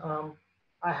question.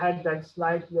 I had that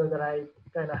slide here that I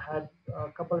kind of had a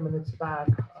couple of minutes back.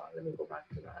 Let me go back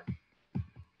to that.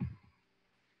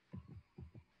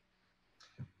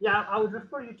 Yeah, I would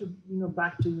refer you to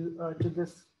back to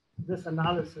this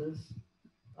analysis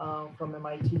from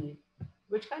MIT,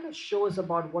 which kind of shows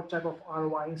about what type of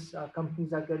ROIs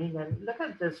companies are getting. And look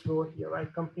at this row here,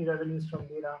 right? Company revenues from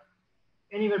data,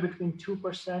 anywhere between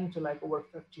 2% to like over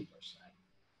 50%.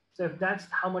 So if that's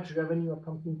how much revenue a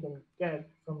company can get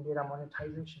from data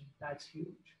monetization, that's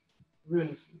huge,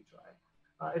 really huge, right?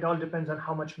 It all depends on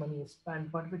how much money is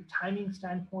spent, but with timing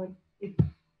standpoint, it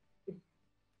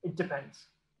depends.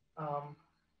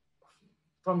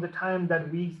 From the time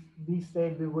that we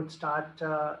said we would start,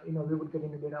 we would get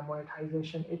into data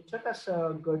monetization, it took us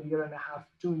a good 1.5 years,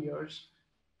 2 years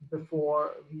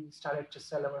before we started to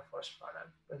sell our first product.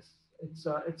 It's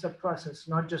a process,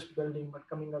 not just building, but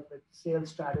coming up with sales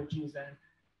strategies,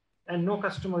 and no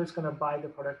customer is going to buy the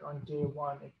product on day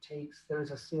one. There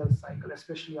is a sales cycle,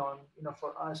 especially on,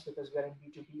 for us, because we're in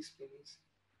B2B space,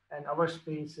 and our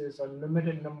space is a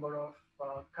limited number of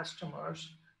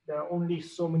customers. There are only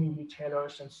so many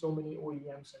retailers and so many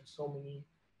OEMs and so many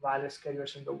wireless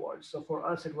carriers in the world. So for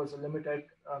us, it was a limited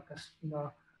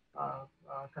customer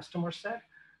set.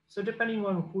 So depending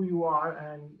on who you are,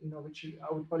 and I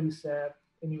would probably say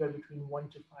anywhere between 1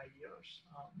 to 5 years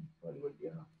probably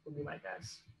would be my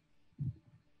guess.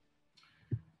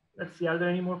 Let's see, are there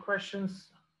any more questions?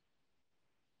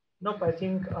 Nope, I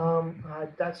think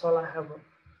that's all I have.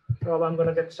 Rob, I'm going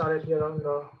to get started here on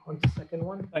the second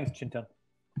one. Thanks, Chintan.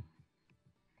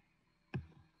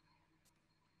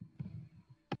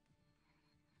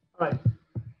 All right.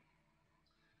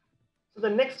 So the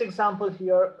next example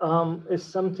here is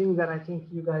something that I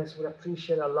think you guys would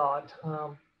appreciate a lot.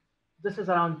 This is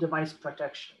around device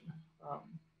protection.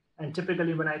 And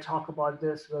typically when I talk about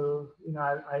this,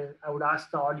 I would ask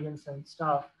the audience and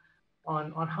stuff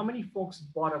on how many folks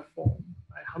bought a phone,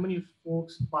 right? How many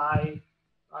folks buy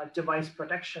device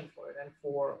protection for it? And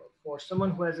for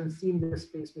someone who hasn't seen this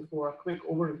space before, a quick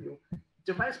overview.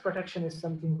 Device protection is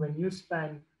something when you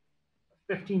spend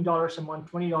 $15 a month,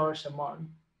 $20 a month,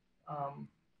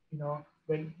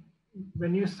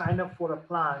 when you sign up for a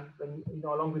plan,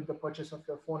 along with the purchase of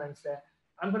your phone, and say,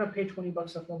 I'm going to pay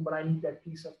 $20 a phone, but I need that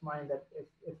peace of mind that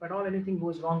if at all anything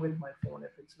goes wrong with my phone,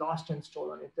 if it's lost and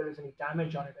stolen, if there is any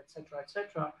damage on it, et cetera,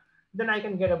 then I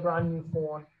can get a brand new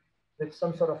phone with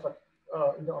some sort of a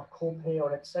copay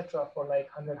or et cetera for like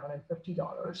 $100,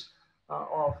 $150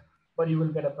 off, but you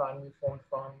will get a brand new phone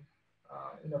from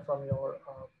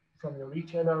your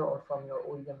retailer or from your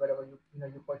OEM, wherever you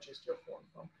purchased your phone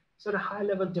from. So the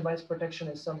high-level device protection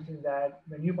is something that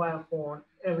when you buy a phone,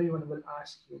 everyone will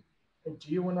ask you, hey, do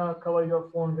you want to cover your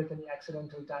phone with any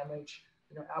accidental damage?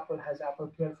 Apple has Apple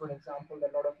Care, for example,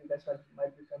 that a lot of you guys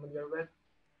might be familiar with.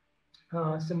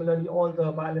 Similarly, all the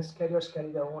wireless carriers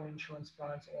carry their own insurance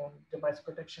plans, own device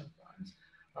protection plans,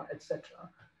 etc.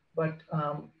 But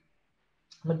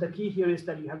the key here is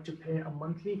that you have to pay a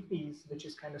monthly fees, which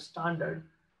is kind of standard.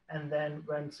 And then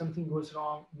when something goes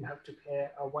wrong, you have to pay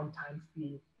a one-time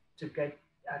fee to get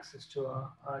access to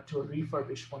a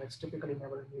refurbished phone. It's typically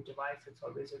never a new device. It's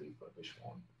always a refurbished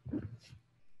phone.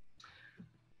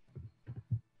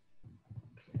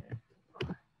 Okay.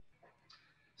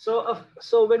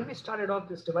 So when we started off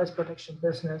this device protection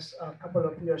business a couple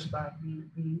of years back, we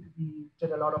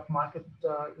did a lot of market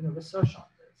research on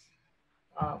this.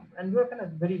 And we were kind of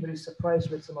very, very surprised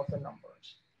with some of the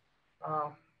numbers.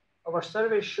 Our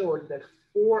survey showed that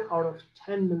 4 out of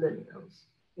 10 millennials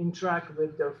interact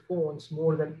with their phones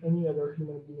more than any other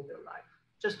human being in their life.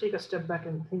 just take a step back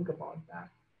and think about that.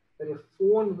 That if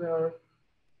phone were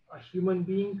a human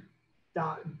being,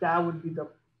 that would be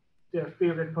their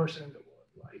favorite person in the world,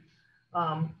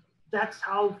 right? That's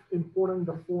how important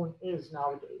the phone is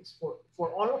nowadays for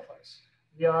all of us.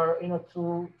 We are,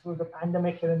 through the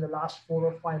pandemic here in the last 4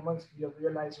 or 5 months, we have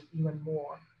realized it even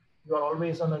more. You are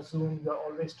always on a Zoom. You're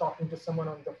always talking to someone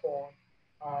on the phone.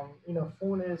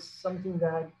 Phone is something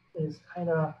that is kind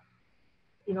of,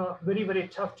 very, very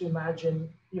tough to imagine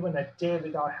even a day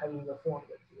without having your phone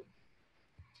with you.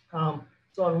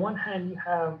 So on one hand, you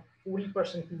have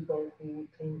 40% people who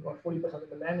think, or 40% of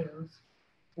millennials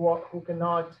who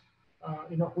cannot,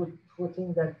 who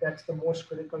think that that's the most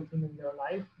critical thing in their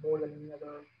life more than any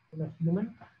other,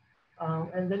 human.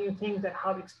 And then you think that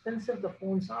how expensive the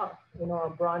phones are. A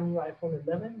brand new iPhone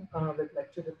 11 with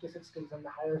like 256 gigs and the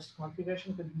highest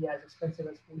configuration could be as expensive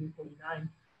as 4049.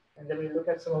 And then we look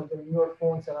at some of the newer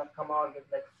phones that have come out with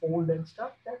like Fold and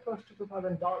stuff, that goes to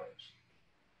 $2,000.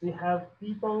 We have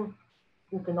people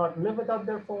who cannot live without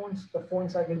their phones. The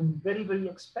phones are getting very, very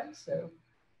expensive,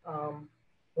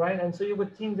 right? And so you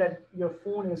would think that your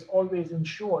phone is always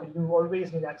insured. You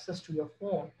always need access to your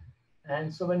phone.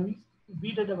 And so when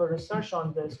we did our research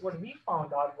on this, what we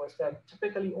found out was that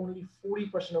typically only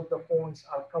 40% of the phones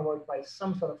are covered by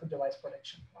some sort of a device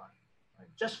protection plan, right?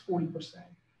 Just 40%.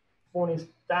 Phone is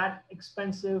that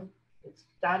expensive. It's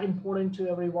that important to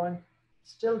everyone.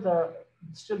 Still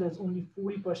there's only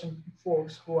 40%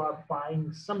 folks who are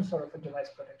buying some sort of a device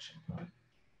protection plan.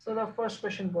 So the first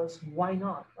question was, why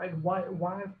not, right? Why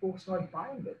are folks not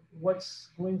buying it? What's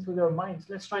going through their minds?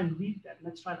 Let's try and read that.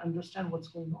 Let's try and understand what's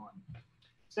going on.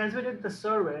 So as we did the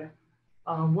survey,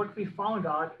 what we found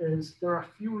out is there are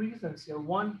a few reasons here.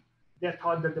 One, they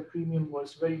thought that the premium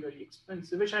was very, very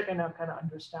expensive, which I kind of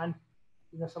understand.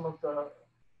 Some of the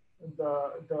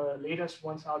latest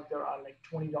ones out there are like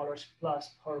 $20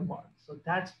 plus per month. So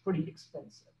that's pretty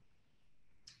expensive.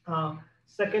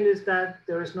 Second is that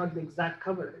there is not the exact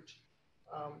coverage.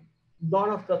 A lot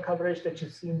of the coverage that you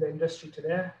see in the industry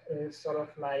today is sort of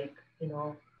like,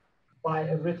 buy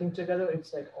everything together.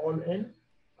 It's like all in.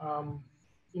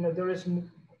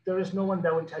 There is no one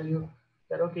that would tell you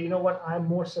that, okay, you know what, I'm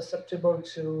more susceptible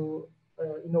to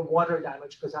water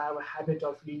damage because I have a habit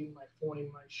of leaving my phone in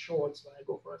my shorts when I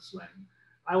go for a swim.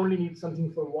 I only need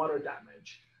something for water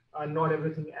damage, not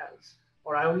everything else.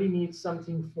 Or I only need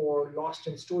something for lost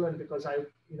and stolen because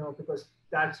because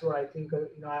that's where I think,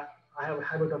 I have a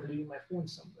habit of leaving my phone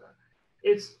somewhere.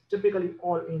 It's typically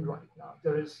all in right now.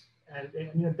 There is,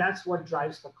 and that's what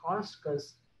drives the cost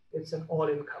because it's an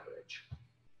all-in coverage.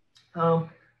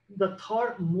 The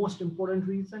third most important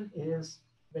reason is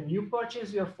when you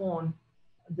purchase your phone,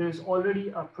 there's already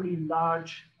a pretty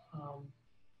large,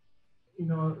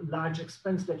 large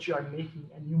expense that you are making,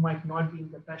 and you might not be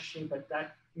in the best shape at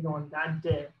that, on that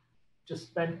day to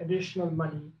spend additional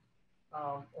money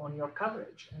on your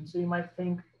coverage. And so you might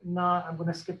think, nah, I'm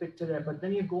going to skip it today. But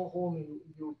then you go home and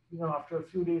you after a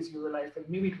few days, you realize that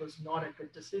maybe it was not a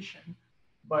good decision.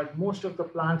 But most of the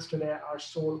plans today are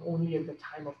sold only at the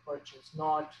time of purchase,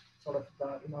 not sort of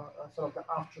the, sort of the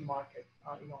aftermarket,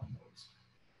 on those.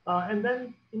 And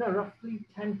then, roughly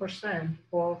 10%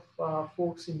 of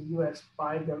folks in the US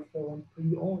buy their phone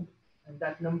pre-owned. And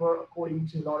that number, according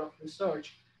to a lot of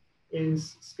research,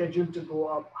 is scheduled to go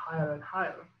up higher and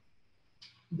higher.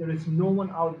 There is no one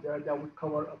out there that would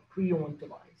cover a pre-owned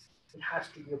device. It has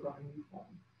to be a brand new phone.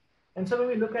 And so when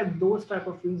we look at those type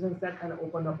of reasons, that kind of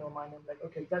opened up our mind. I'm like,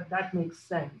 okay, that makes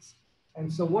sense.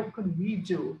 And so what could we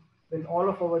do with all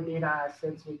of our data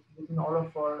assets, within all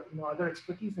of our other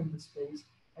expertise in this space,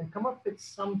 and come up with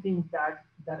something that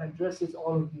addresses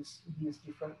all of these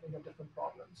different different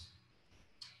problems.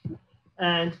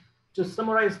 And to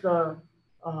summarize the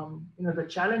the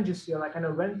challenges here, I kind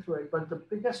of went through it, but the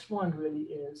biggest one really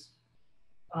is,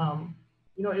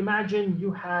 imagine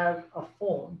you have a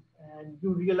phone and you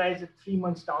realize it 3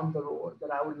 months down the road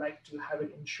that I would like to have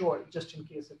it insured just in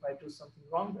case if I do something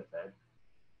wrong with it.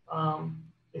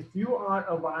 If you are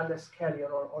a wireless carrier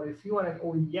or if you are an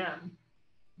OEM,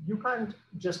 you can't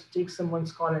just take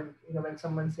someone's call and, when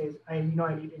someone says, I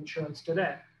need insurance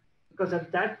today, because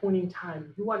at that point in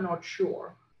time, you are not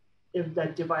sure if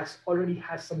that device already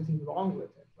has something wrong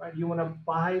with it, right? You want to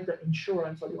buy the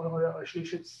insurance, or actually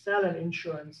should sell an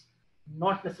insurance,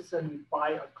 not necessarily buy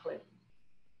a claim.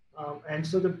 And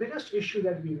so the biggest issue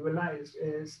that we realized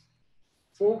is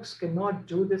folks cannot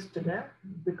do this today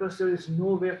because there is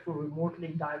no way for remotely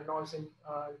diagnosing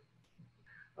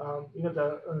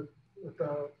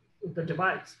the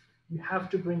device. You have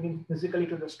to bring it physically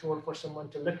to the store for someone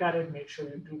to look at it, make sure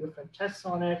you do different tests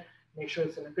on it, make sure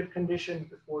it's in a good condition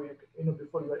before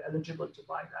before you're eligible to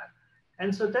buy that.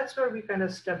 And so that's where we kind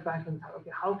of step back and thought,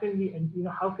 okay, how can we, and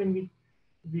how can we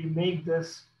make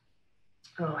this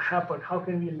happen? How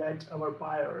can we let our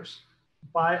buyers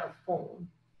buy a phone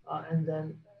and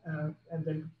then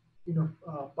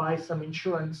buy some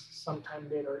insurance sometime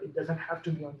later? It doesn't have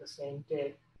to be on the same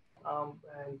day,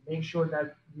 and make sure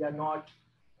that we are not,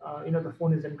 the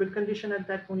phone is in good condition at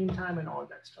that point in time and all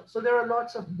that stuff. So there are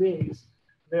lots of ways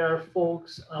where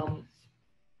folks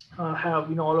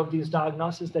have all of these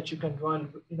diagnoses that you can run.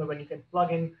 When you can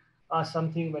plug in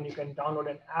something, when you can download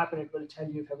an app, and it will tell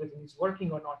you if everything is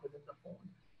working or not within the phone.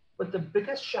 But the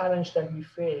biggest challenge that we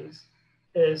face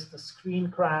is the screen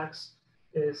cracks,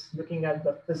 is looking at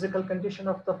the physical condition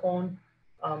of the phone.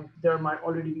 There might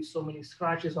already be so many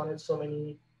scratches on it, so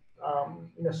many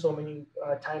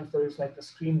times there is like the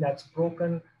screen that's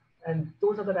broken. And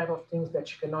those are the type of things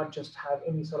that you cannot just have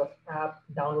any sort of app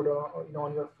download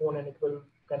on your phone and it will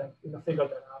kind of figure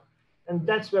that out. And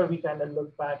that's where we kind of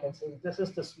look back and say, this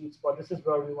is the sweet spot, this is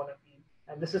where we want to be,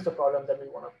 and this is the problem that we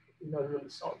want to really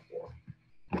solve for.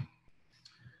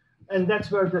 And that's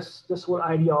where this whole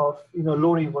idea of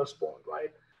Lori was born,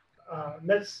 right?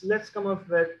 Let's come up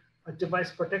with a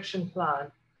device protection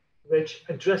plan which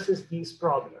addresses these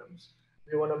problems.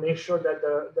 We want to make sure that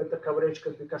the coverage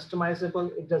could be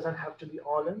customizable. It doesn't have to be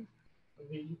all in.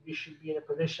 We should be in a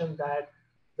position that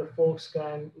the folks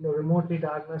can remotely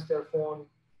diagnose their phone,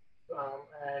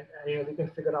 and they can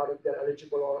figure out if they're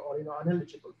eligible or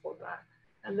ineligible for that.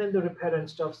 And then the repair and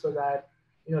stuff, so that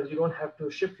you don't have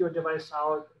to ship your device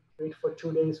out, wait for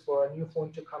 2 days for a new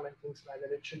phone to come and things like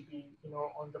that. It should be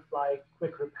on the fly,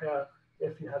 quick repair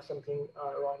if you have something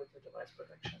wrong with the device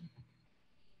protection.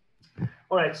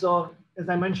 All right, so as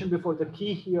I mentioned before, the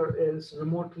key here is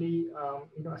remotely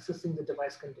assessing the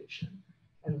device condition.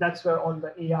 And that's where all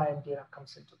the AI and data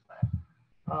comes into play.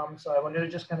 So I wanted to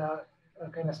just kind of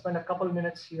spend a couple of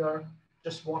minutes here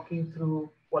just walking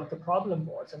through what the problem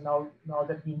was. And now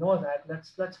that we know that,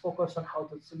 let's focus on how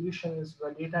the solution is,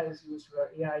 where data is used,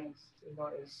 where AI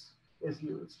is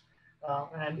used.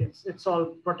 And it's all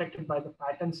protected by the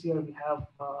patents here. We have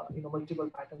multiple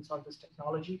patents on this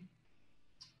technology.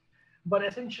 But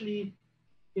essentially,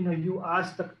 you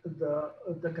ask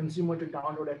the consumer to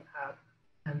download an app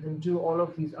and then do all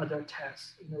of these other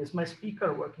tests. Is my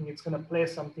speaker working? It's going to play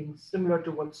something similar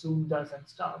to what Zoom does and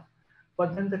stuff.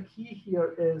 But then the key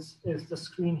here is the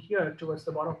screen here towards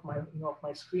the bottom of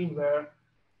my screen, where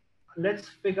let's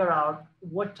figure out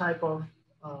what type of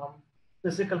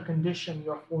physical condition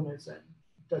your phone is in.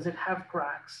 Does it have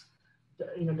cracks?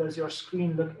 Does your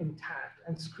screen look intact?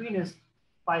 And screen is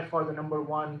by far the number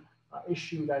one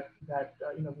issue that we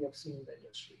have seen in the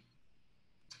industry.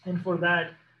 And for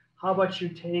that, how about you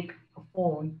take a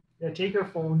phone, take your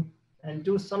phone and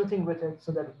do something with it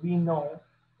so that we know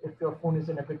if your phone is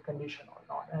in a good condition or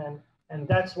not. And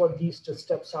that's what these two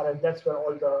steps are, and that's where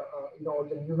all the all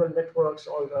the neural networks,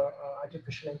 all the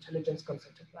artificial intelligence comes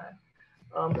into play.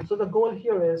 So the goal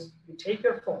here is you take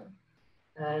your phone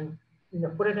and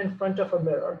put it in front of a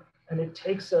mirror, and it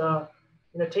takes a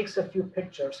few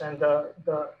pictures, and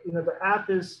the app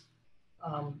is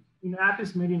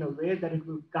made in a way that it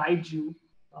will guide you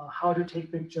how to take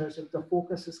pictures, if the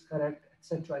focus is correct,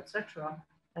 etc., etc.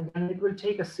 And then it will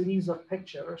take a series of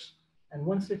pictures, and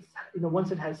once it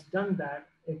has done that,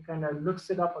 it kind of looks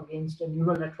it up against a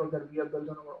neural network that we have built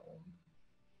on our own,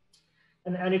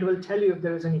 and it will tell you if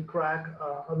there is any crack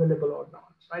available or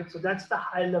not, right? So that's the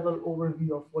high-level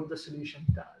overview of what the solution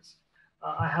does.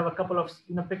 I have a couple of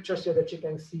pictures here that you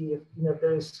can see. If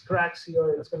there is cracks here,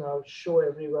 it's going to show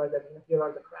everywhere that here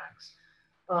are the cracks.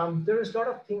 There is a lot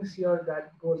of things here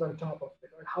that goes on top of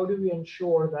it. Right? How do we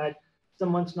ensure that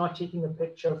someone's not taking a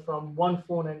picture from one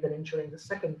phone and then ensuring the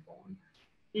second phone?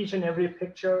 Each and every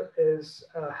picture has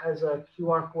a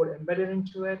QR code embedded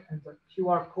into it, and the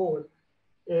QR code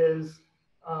is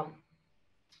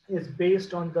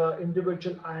based on the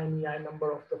individual IMEI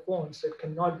number of the phone, so it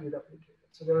cannot be replicated.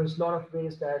 So there is a lot of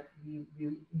ways that we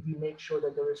make sure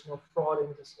that there is no fraud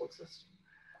in this whole system.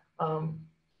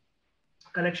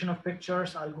 Collection of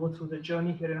pictures, I'll go through the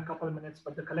journey here in a couple of minutes,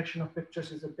 but the collection of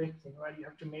pictures is a big thing, right? You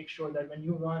have to make sure that when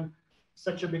you run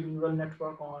such a big neural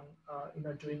network on,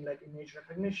 doing like image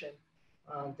recognition,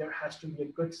 there has to be a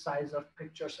good size of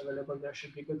pictures available. There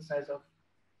should be a good size of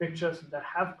pictures that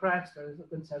have cracks. There is a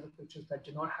good size of pictures that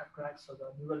do not have cracks, so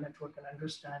the neural network can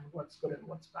understand what's good and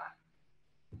what's bad.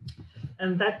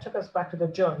 And that took us back to the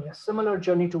journey, a similar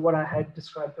journey to what I had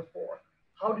described before.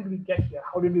 How did we get here?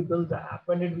 How did we build the app?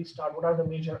 When did we start? What are the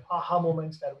major aha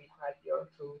moments that we had here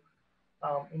through,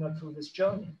 through this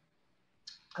journey?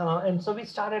 And so we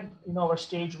started, our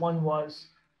stage one was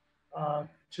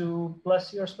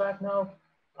 2+ years back now,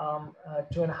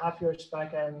 2.5 years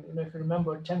back. And if you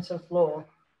remember, TensorFlow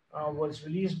was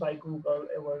released by Google.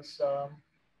 It was,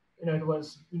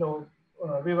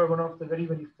 we were one of the very,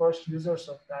 very first users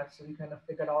of that. So we kind of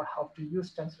figured out how to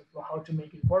use TensorFlow, how to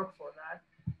make it work for that.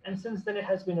 And since then, it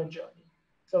has been a journey.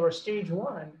 So our stage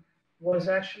one was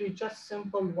actually just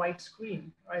simple white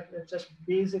screen, right? It's just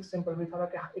basic, simple. We thought,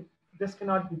 okay, this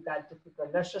cannot be that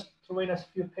difficult. Let's just throw in a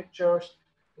few pictures,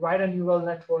 write a neural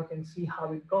network, and see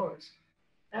how it goes.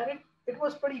 And it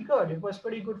was pretty good. It was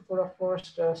pretty good for a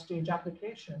first stage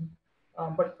application.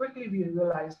 But quickly we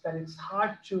realized that it's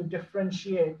hard to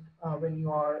differentiate when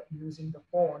you are using the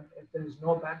phone if there is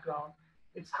no background.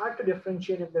 It's hard to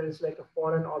differentiate if there is like a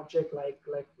foreign object, like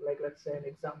let's say an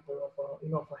example of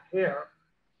of a hair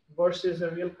versus a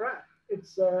real craft.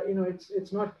 It's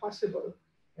not possible.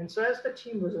 And so as the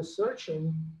team was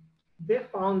researching, they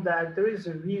found that there is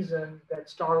a reason that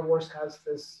Star Wars has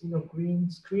this green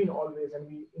screen always. And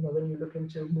we when you look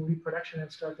into movie production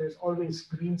and stuff, there's always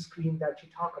green screen that you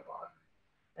talk about.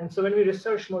 And so when we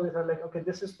researched more, we thought like, okay,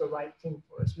 this is the right thing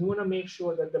for us. We want to make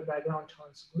sure that the background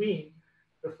turns green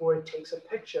before it takes a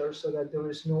picture, so that there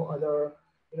is no other,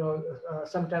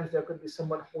 sometimes there could be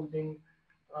someone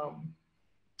um,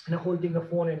 holding a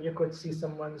phone, and you could see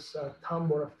someone's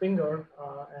thumb or a finger,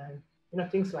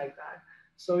 and things like that.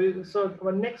 So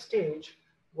our next stage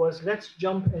was, let's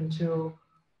jump into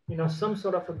some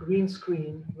sort of a green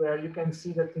screen where you can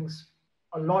see the things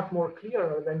a lot more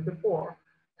clearer than before.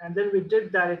 And then we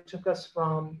did that. It took us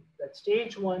from that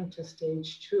stage one to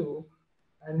stage two,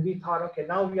 and we thought, okay,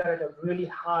 now we are at a really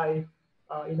high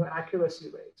accuracy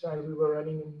rates, right? We were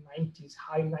running in 90s,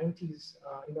 high 90s,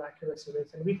 accuracy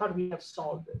rates, and we thought we have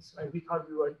solved this, right? We thought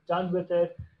we were done with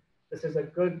it. This is a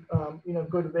good,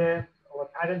 good way. Our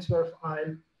patents were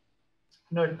filed.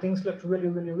 Things looked really,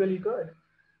 really, really good.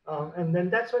 And then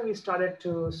that's when we started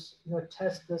to,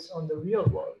 test this on the real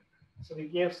world. So we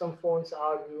gave some phones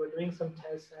out. We were doing some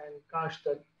tests, and gosh,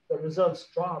 the results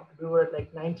dropped. We were at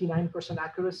like 99%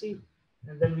 accuracy,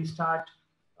 and then we start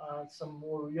some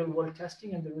more real world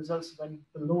testing, and the results went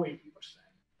below 80%.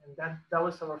 And that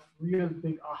was our real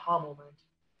big aha moment,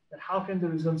 that how can the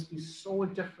results be so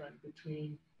different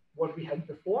between what we had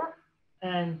before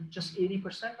and just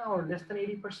 80% now, or less than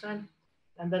 80%.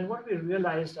 And then what we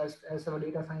realized as our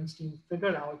data science team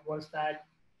figured out was that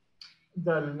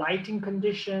the lighting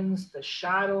conditions, the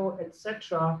shadow,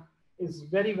 etc., is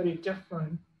very, very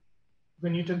different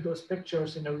when you took those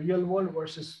pictures in a real world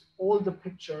versus all the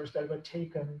pictures that were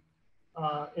taken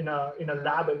in a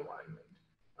lab environment.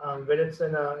 When it's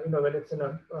in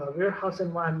a warehouse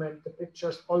environment, the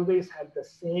pictures always had the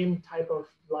same type of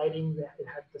lighting. It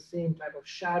had the same type of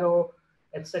shadow,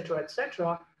 etc.,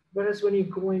 etc. Whereas when you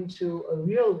go into a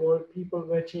real world, people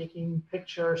were taking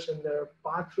pictures in their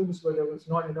bathrooms where there was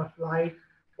not enough light,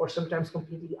 or sometimes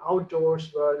completely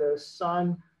outdoors where there's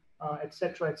sun,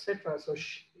 etc., etc. So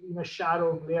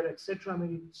shadow, glare, etc. I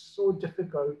mean, it's so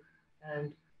difficult,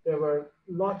 and there were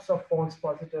lots of false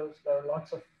positives, there were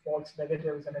lots of false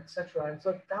negatives, and etc. And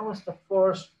so that was the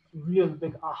first real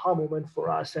big aha moment for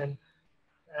us, and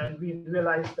we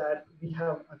realized that we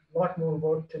have a lot more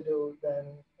work to do than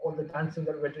all the dancing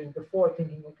that we were doing before,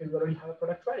 thinking, okay, we already have a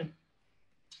product ready.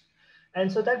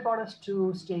 And so that brought us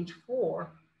to stage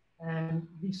four, and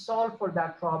we solved for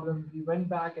that problem. We went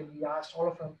back and we asked all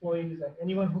of our employees and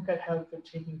anyone who could help with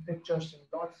taking pictures in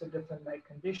lots of different light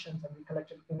conditions, and we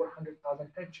collected over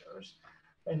 100,000 pictures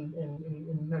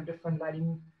in different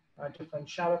lighting, different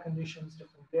shadow conditions,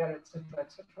 different glare, etc.,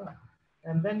 etc.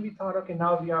 And then we thought, okay,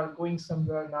 now we are going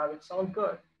somewhere. Now it's all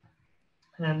good.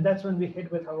 And that's when we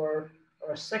hit with our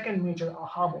second major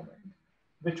aha moment,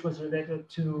 which was related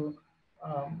to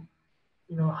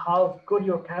how good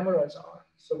your cameras are.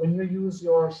 So when you use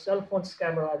your cell phone's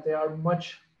camera, they are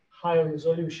much higher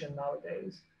resolution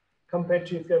nowadays compared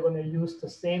to if you're going to use the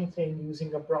same thing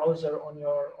using a browser on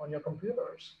your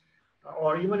computers,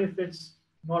 or even if it's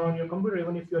not on your computer,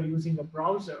 even if you're using a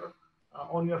browser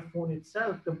on your phone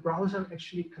itself, the browser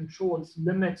actually controls,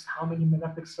 limits how many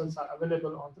megapixels are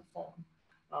available on the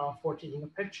phone for taking a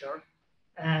picture.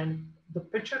 And the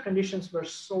picture conditions were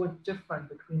so different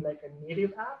between like a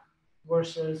native app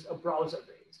versus a browser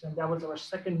based. And that was our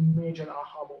second major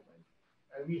aha moment.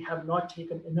 We have not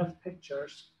taken enough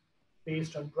pictures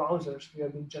based on browsers. We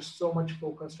have been just so much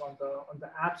focused on the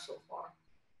app so far.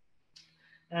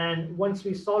 And once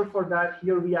we solve for that,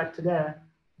 here we are today.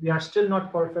 We are still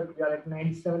not perfect. We are at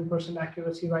 97%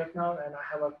 accuracy right now. And I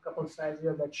have a couple of slides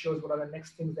here that shows what are the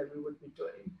next things that we would be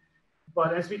doing.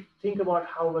 But as we think about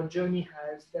how our journey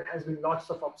there has been lots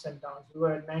of ups and downs. We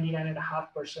were at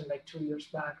 99.5% like 2 years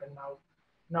back, and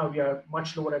now we are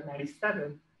much lower at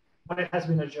 97. But it has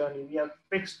been a journey. We have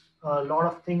fixed a lot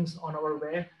of things on our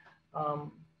way,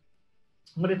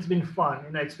 but it's been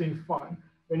fun. It's been fun.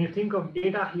 When you think of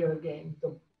data here again,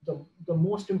 the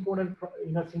most important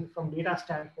thing from data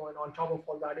standpoint, on top of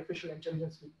all the artificial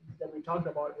intelligence that we talked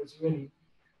about, is really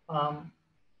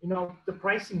the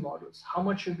pricing models. How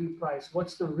much should we price?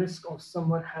 What's the risk of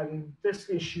someone having this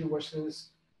issue versus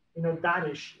that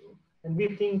issue? And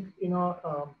we think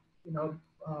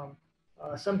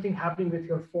something happening with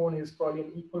your phone is probably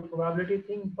an equal probability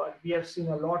thing, but we have seen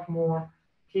a lot more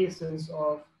cases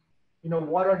of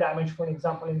water damage, for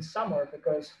example, in summer,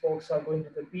 because folks are going to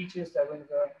the beaches, they're going to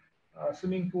the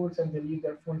swimming pools, and they leave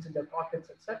their phones in their pockets,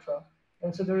 etc.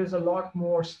 And so there is a lot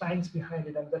more science behind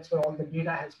it, and that's where all the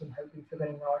data has been helping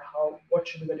figuring out what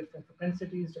should be the different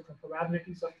propensities, different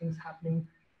probabilities of things happening,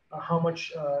 how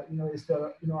much is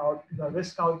the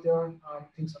risk out there,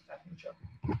 things of that nature.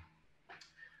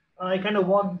 I kind of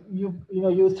walked you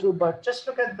through, but just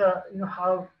look at the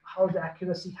how the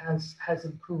accuracy has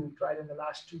improved, right, in the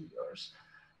last 2 years.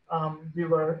 We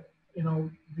were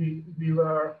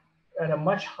at a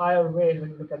much higher rate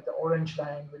when you look at the orange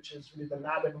line, which is really the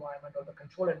lab environment or the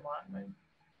control environment.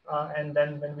 And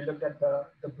then when we looked at the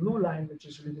blue line, which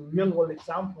is really the real world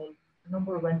example, the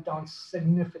number went down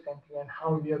significantly, and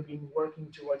how we have been working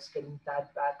towards getting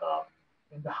that back up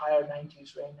in the higher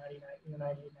 90s range,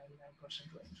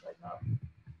 99% range right now.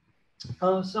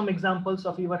 Some examples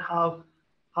of even how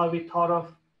we thought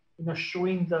of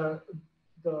showing the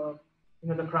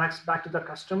cracks back to the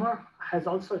customer has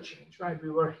also changed, right? We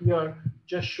were here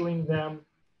just showing them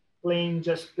plain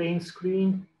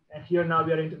screen, and here now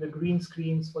we are into the green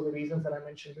screens for the reasons that I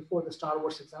mentioned before, the Star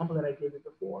Wars example that I gave you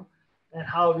before, and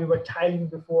how we were tiling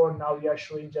before, now we are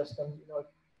showing just them,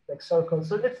 like circles.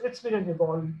 So it's been an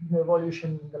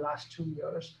evolution in the last 2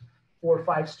 years, 4 or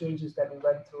 5 stages that we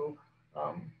went through.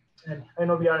 And I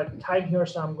know we are at time here,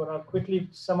 so I'm going to quickly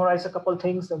summarize a couple of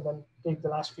things and then take the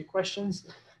last few questions.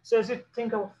 So as you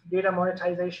think of data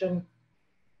monetization,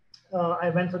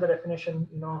 I went through the definition,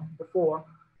 before,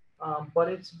 but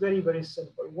it's very, very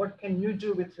simple. What can you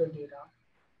do with your data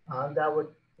that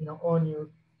would, earn you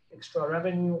extra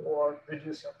revenue or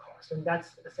reduce your cost? And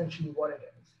that's essentially what it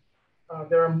is.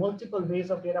 There are multiple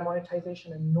ways of data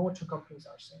monetization, and no two companies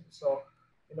are same. So,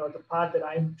 the path that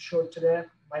I showed today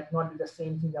might not be the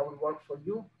same thing that would work for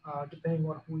you. Depending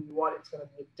on who you are, it's going to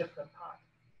be a different path.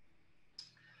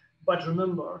 But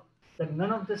remember that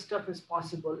none of this stuff is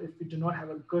possible if we do not have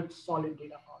a good, solid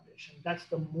data foundation. That's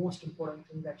the most important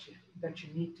thing that you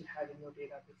need to have in your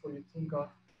data before you think of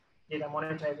data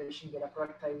monetization, data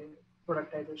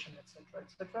productization,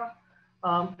 etc.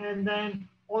 And then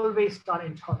always start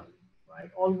internally, right?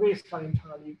 Always start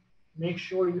internally. Make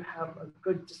sure you have a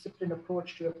good disciplined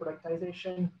approach to your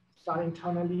productization. Start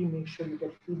internally. Make sure you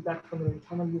get feedback from your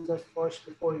internal users first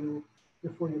before you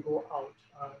go out,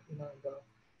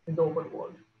 in the open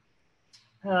world.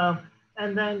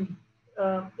 And then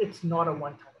it's not a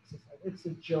one-time exercise. It's a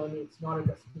journey. It's not a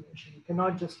destination. You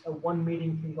cannot just at one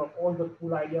meeting think of all the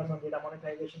cool ideas on data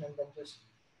monetization and then just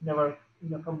never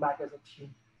come back as a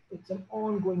team. It's an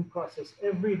ongoing process.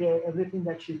 Every day, everything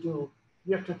that you do,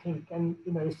 you have to think, and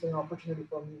is there an opportunity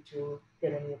for me to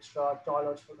get any extra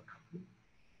dollars for the company?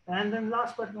 And then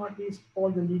last but not least,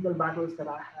 all the legal battles that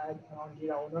I had around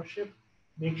data ownership,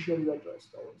 make sure you address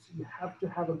those. You have to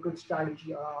have a good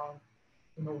strategy around,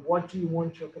 what do you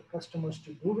want your customers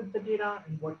to do with the data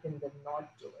and what can they not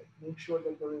do it. Make sure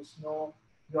that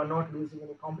you are not losing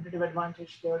any competitive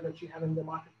advantage there that you have in the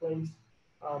marketplace.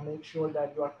 Make sure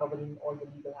that you are covering all the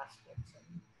legal aspects.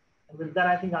 And with that,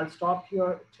 I think I'll stop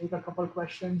here, take a couple of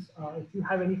questions. If you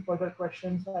have any further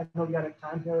questions, I know we are at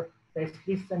time here. Guys,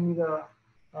 please send me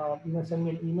send me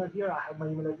an email here. I have my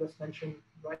email address mentioned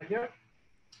right here.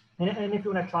 And if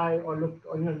you want to try or look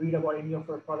or read about any of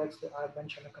our products, I've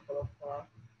mentioned a couple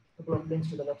of links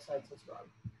to the websites as well.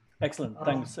 Excellent,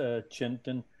 thanks,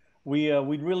 Chintan.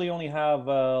 We'd really only have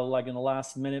like in the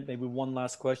last minute, maybe one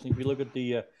last question. If you look at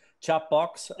the chat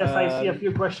box. Yes, I see a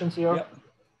few questions here. Yep.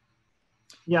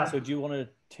 Yeah. So do you want to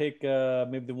take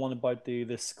maybe the one about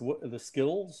the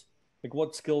skills? Like,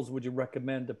 what skills would you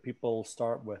recommend that people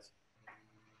start with?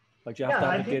 Like, you have to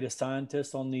have a data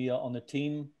scientist on the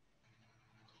team.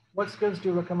 What skills do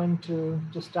you recommend to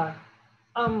start?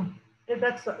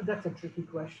 That's a tricky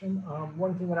question.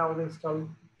 One thing that I always told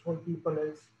people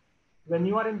is, when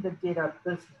you are in the data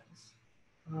business,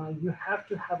 you have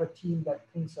to have a team that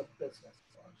thinks of business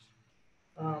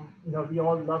first. We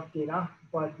all love data,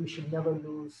 but we should never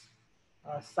lose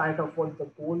sight of what the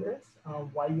goal is,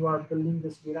 why you are building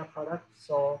this data product.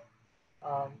 So,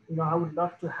 I would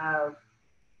love to have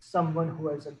someone who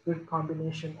has a good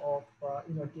combination of,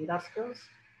 data skills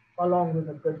along with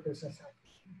a good business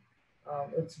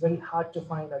acumen. It's very hard to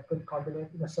find a good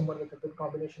combination, someone with a good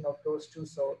combination of those two.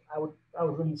 So I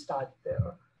would really start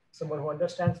there. Someone who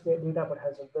understands their data but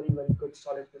has a very, very good,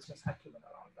 solid business acumen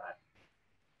around that.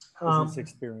 Business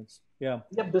experience. Yeah.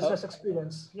 Yep. Business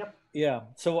experience. Yep. Yeah.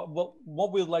 So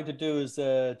what we'd like to do is,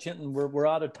 Chintan, we're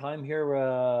out of time here.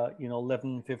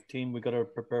 11:15. We got to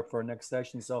prepare for our next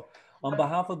session. So, on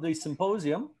behalf of the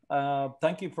symposium,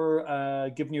 thank you for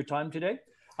giving your time today.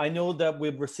 I know that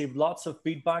we've received lots of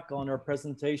feedback on our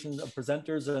presentations,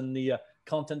 presenters, and the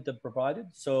content that provided.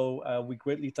 So we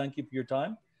greatly thank you for your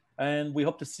time, and we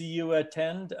hope to see you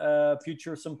attend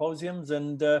future symposiums,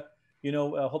 and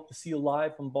hope to see you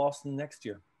live in Boston next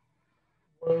year.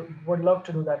 Would love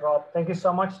to do that, Rob. Thank you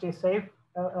so much. Stay safe,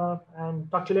 and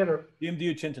talk to you later. Same to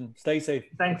you, Chintan. Stay safe.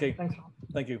 Thanks. Okay. Thanks, Rob.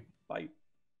 Thank you. Bye.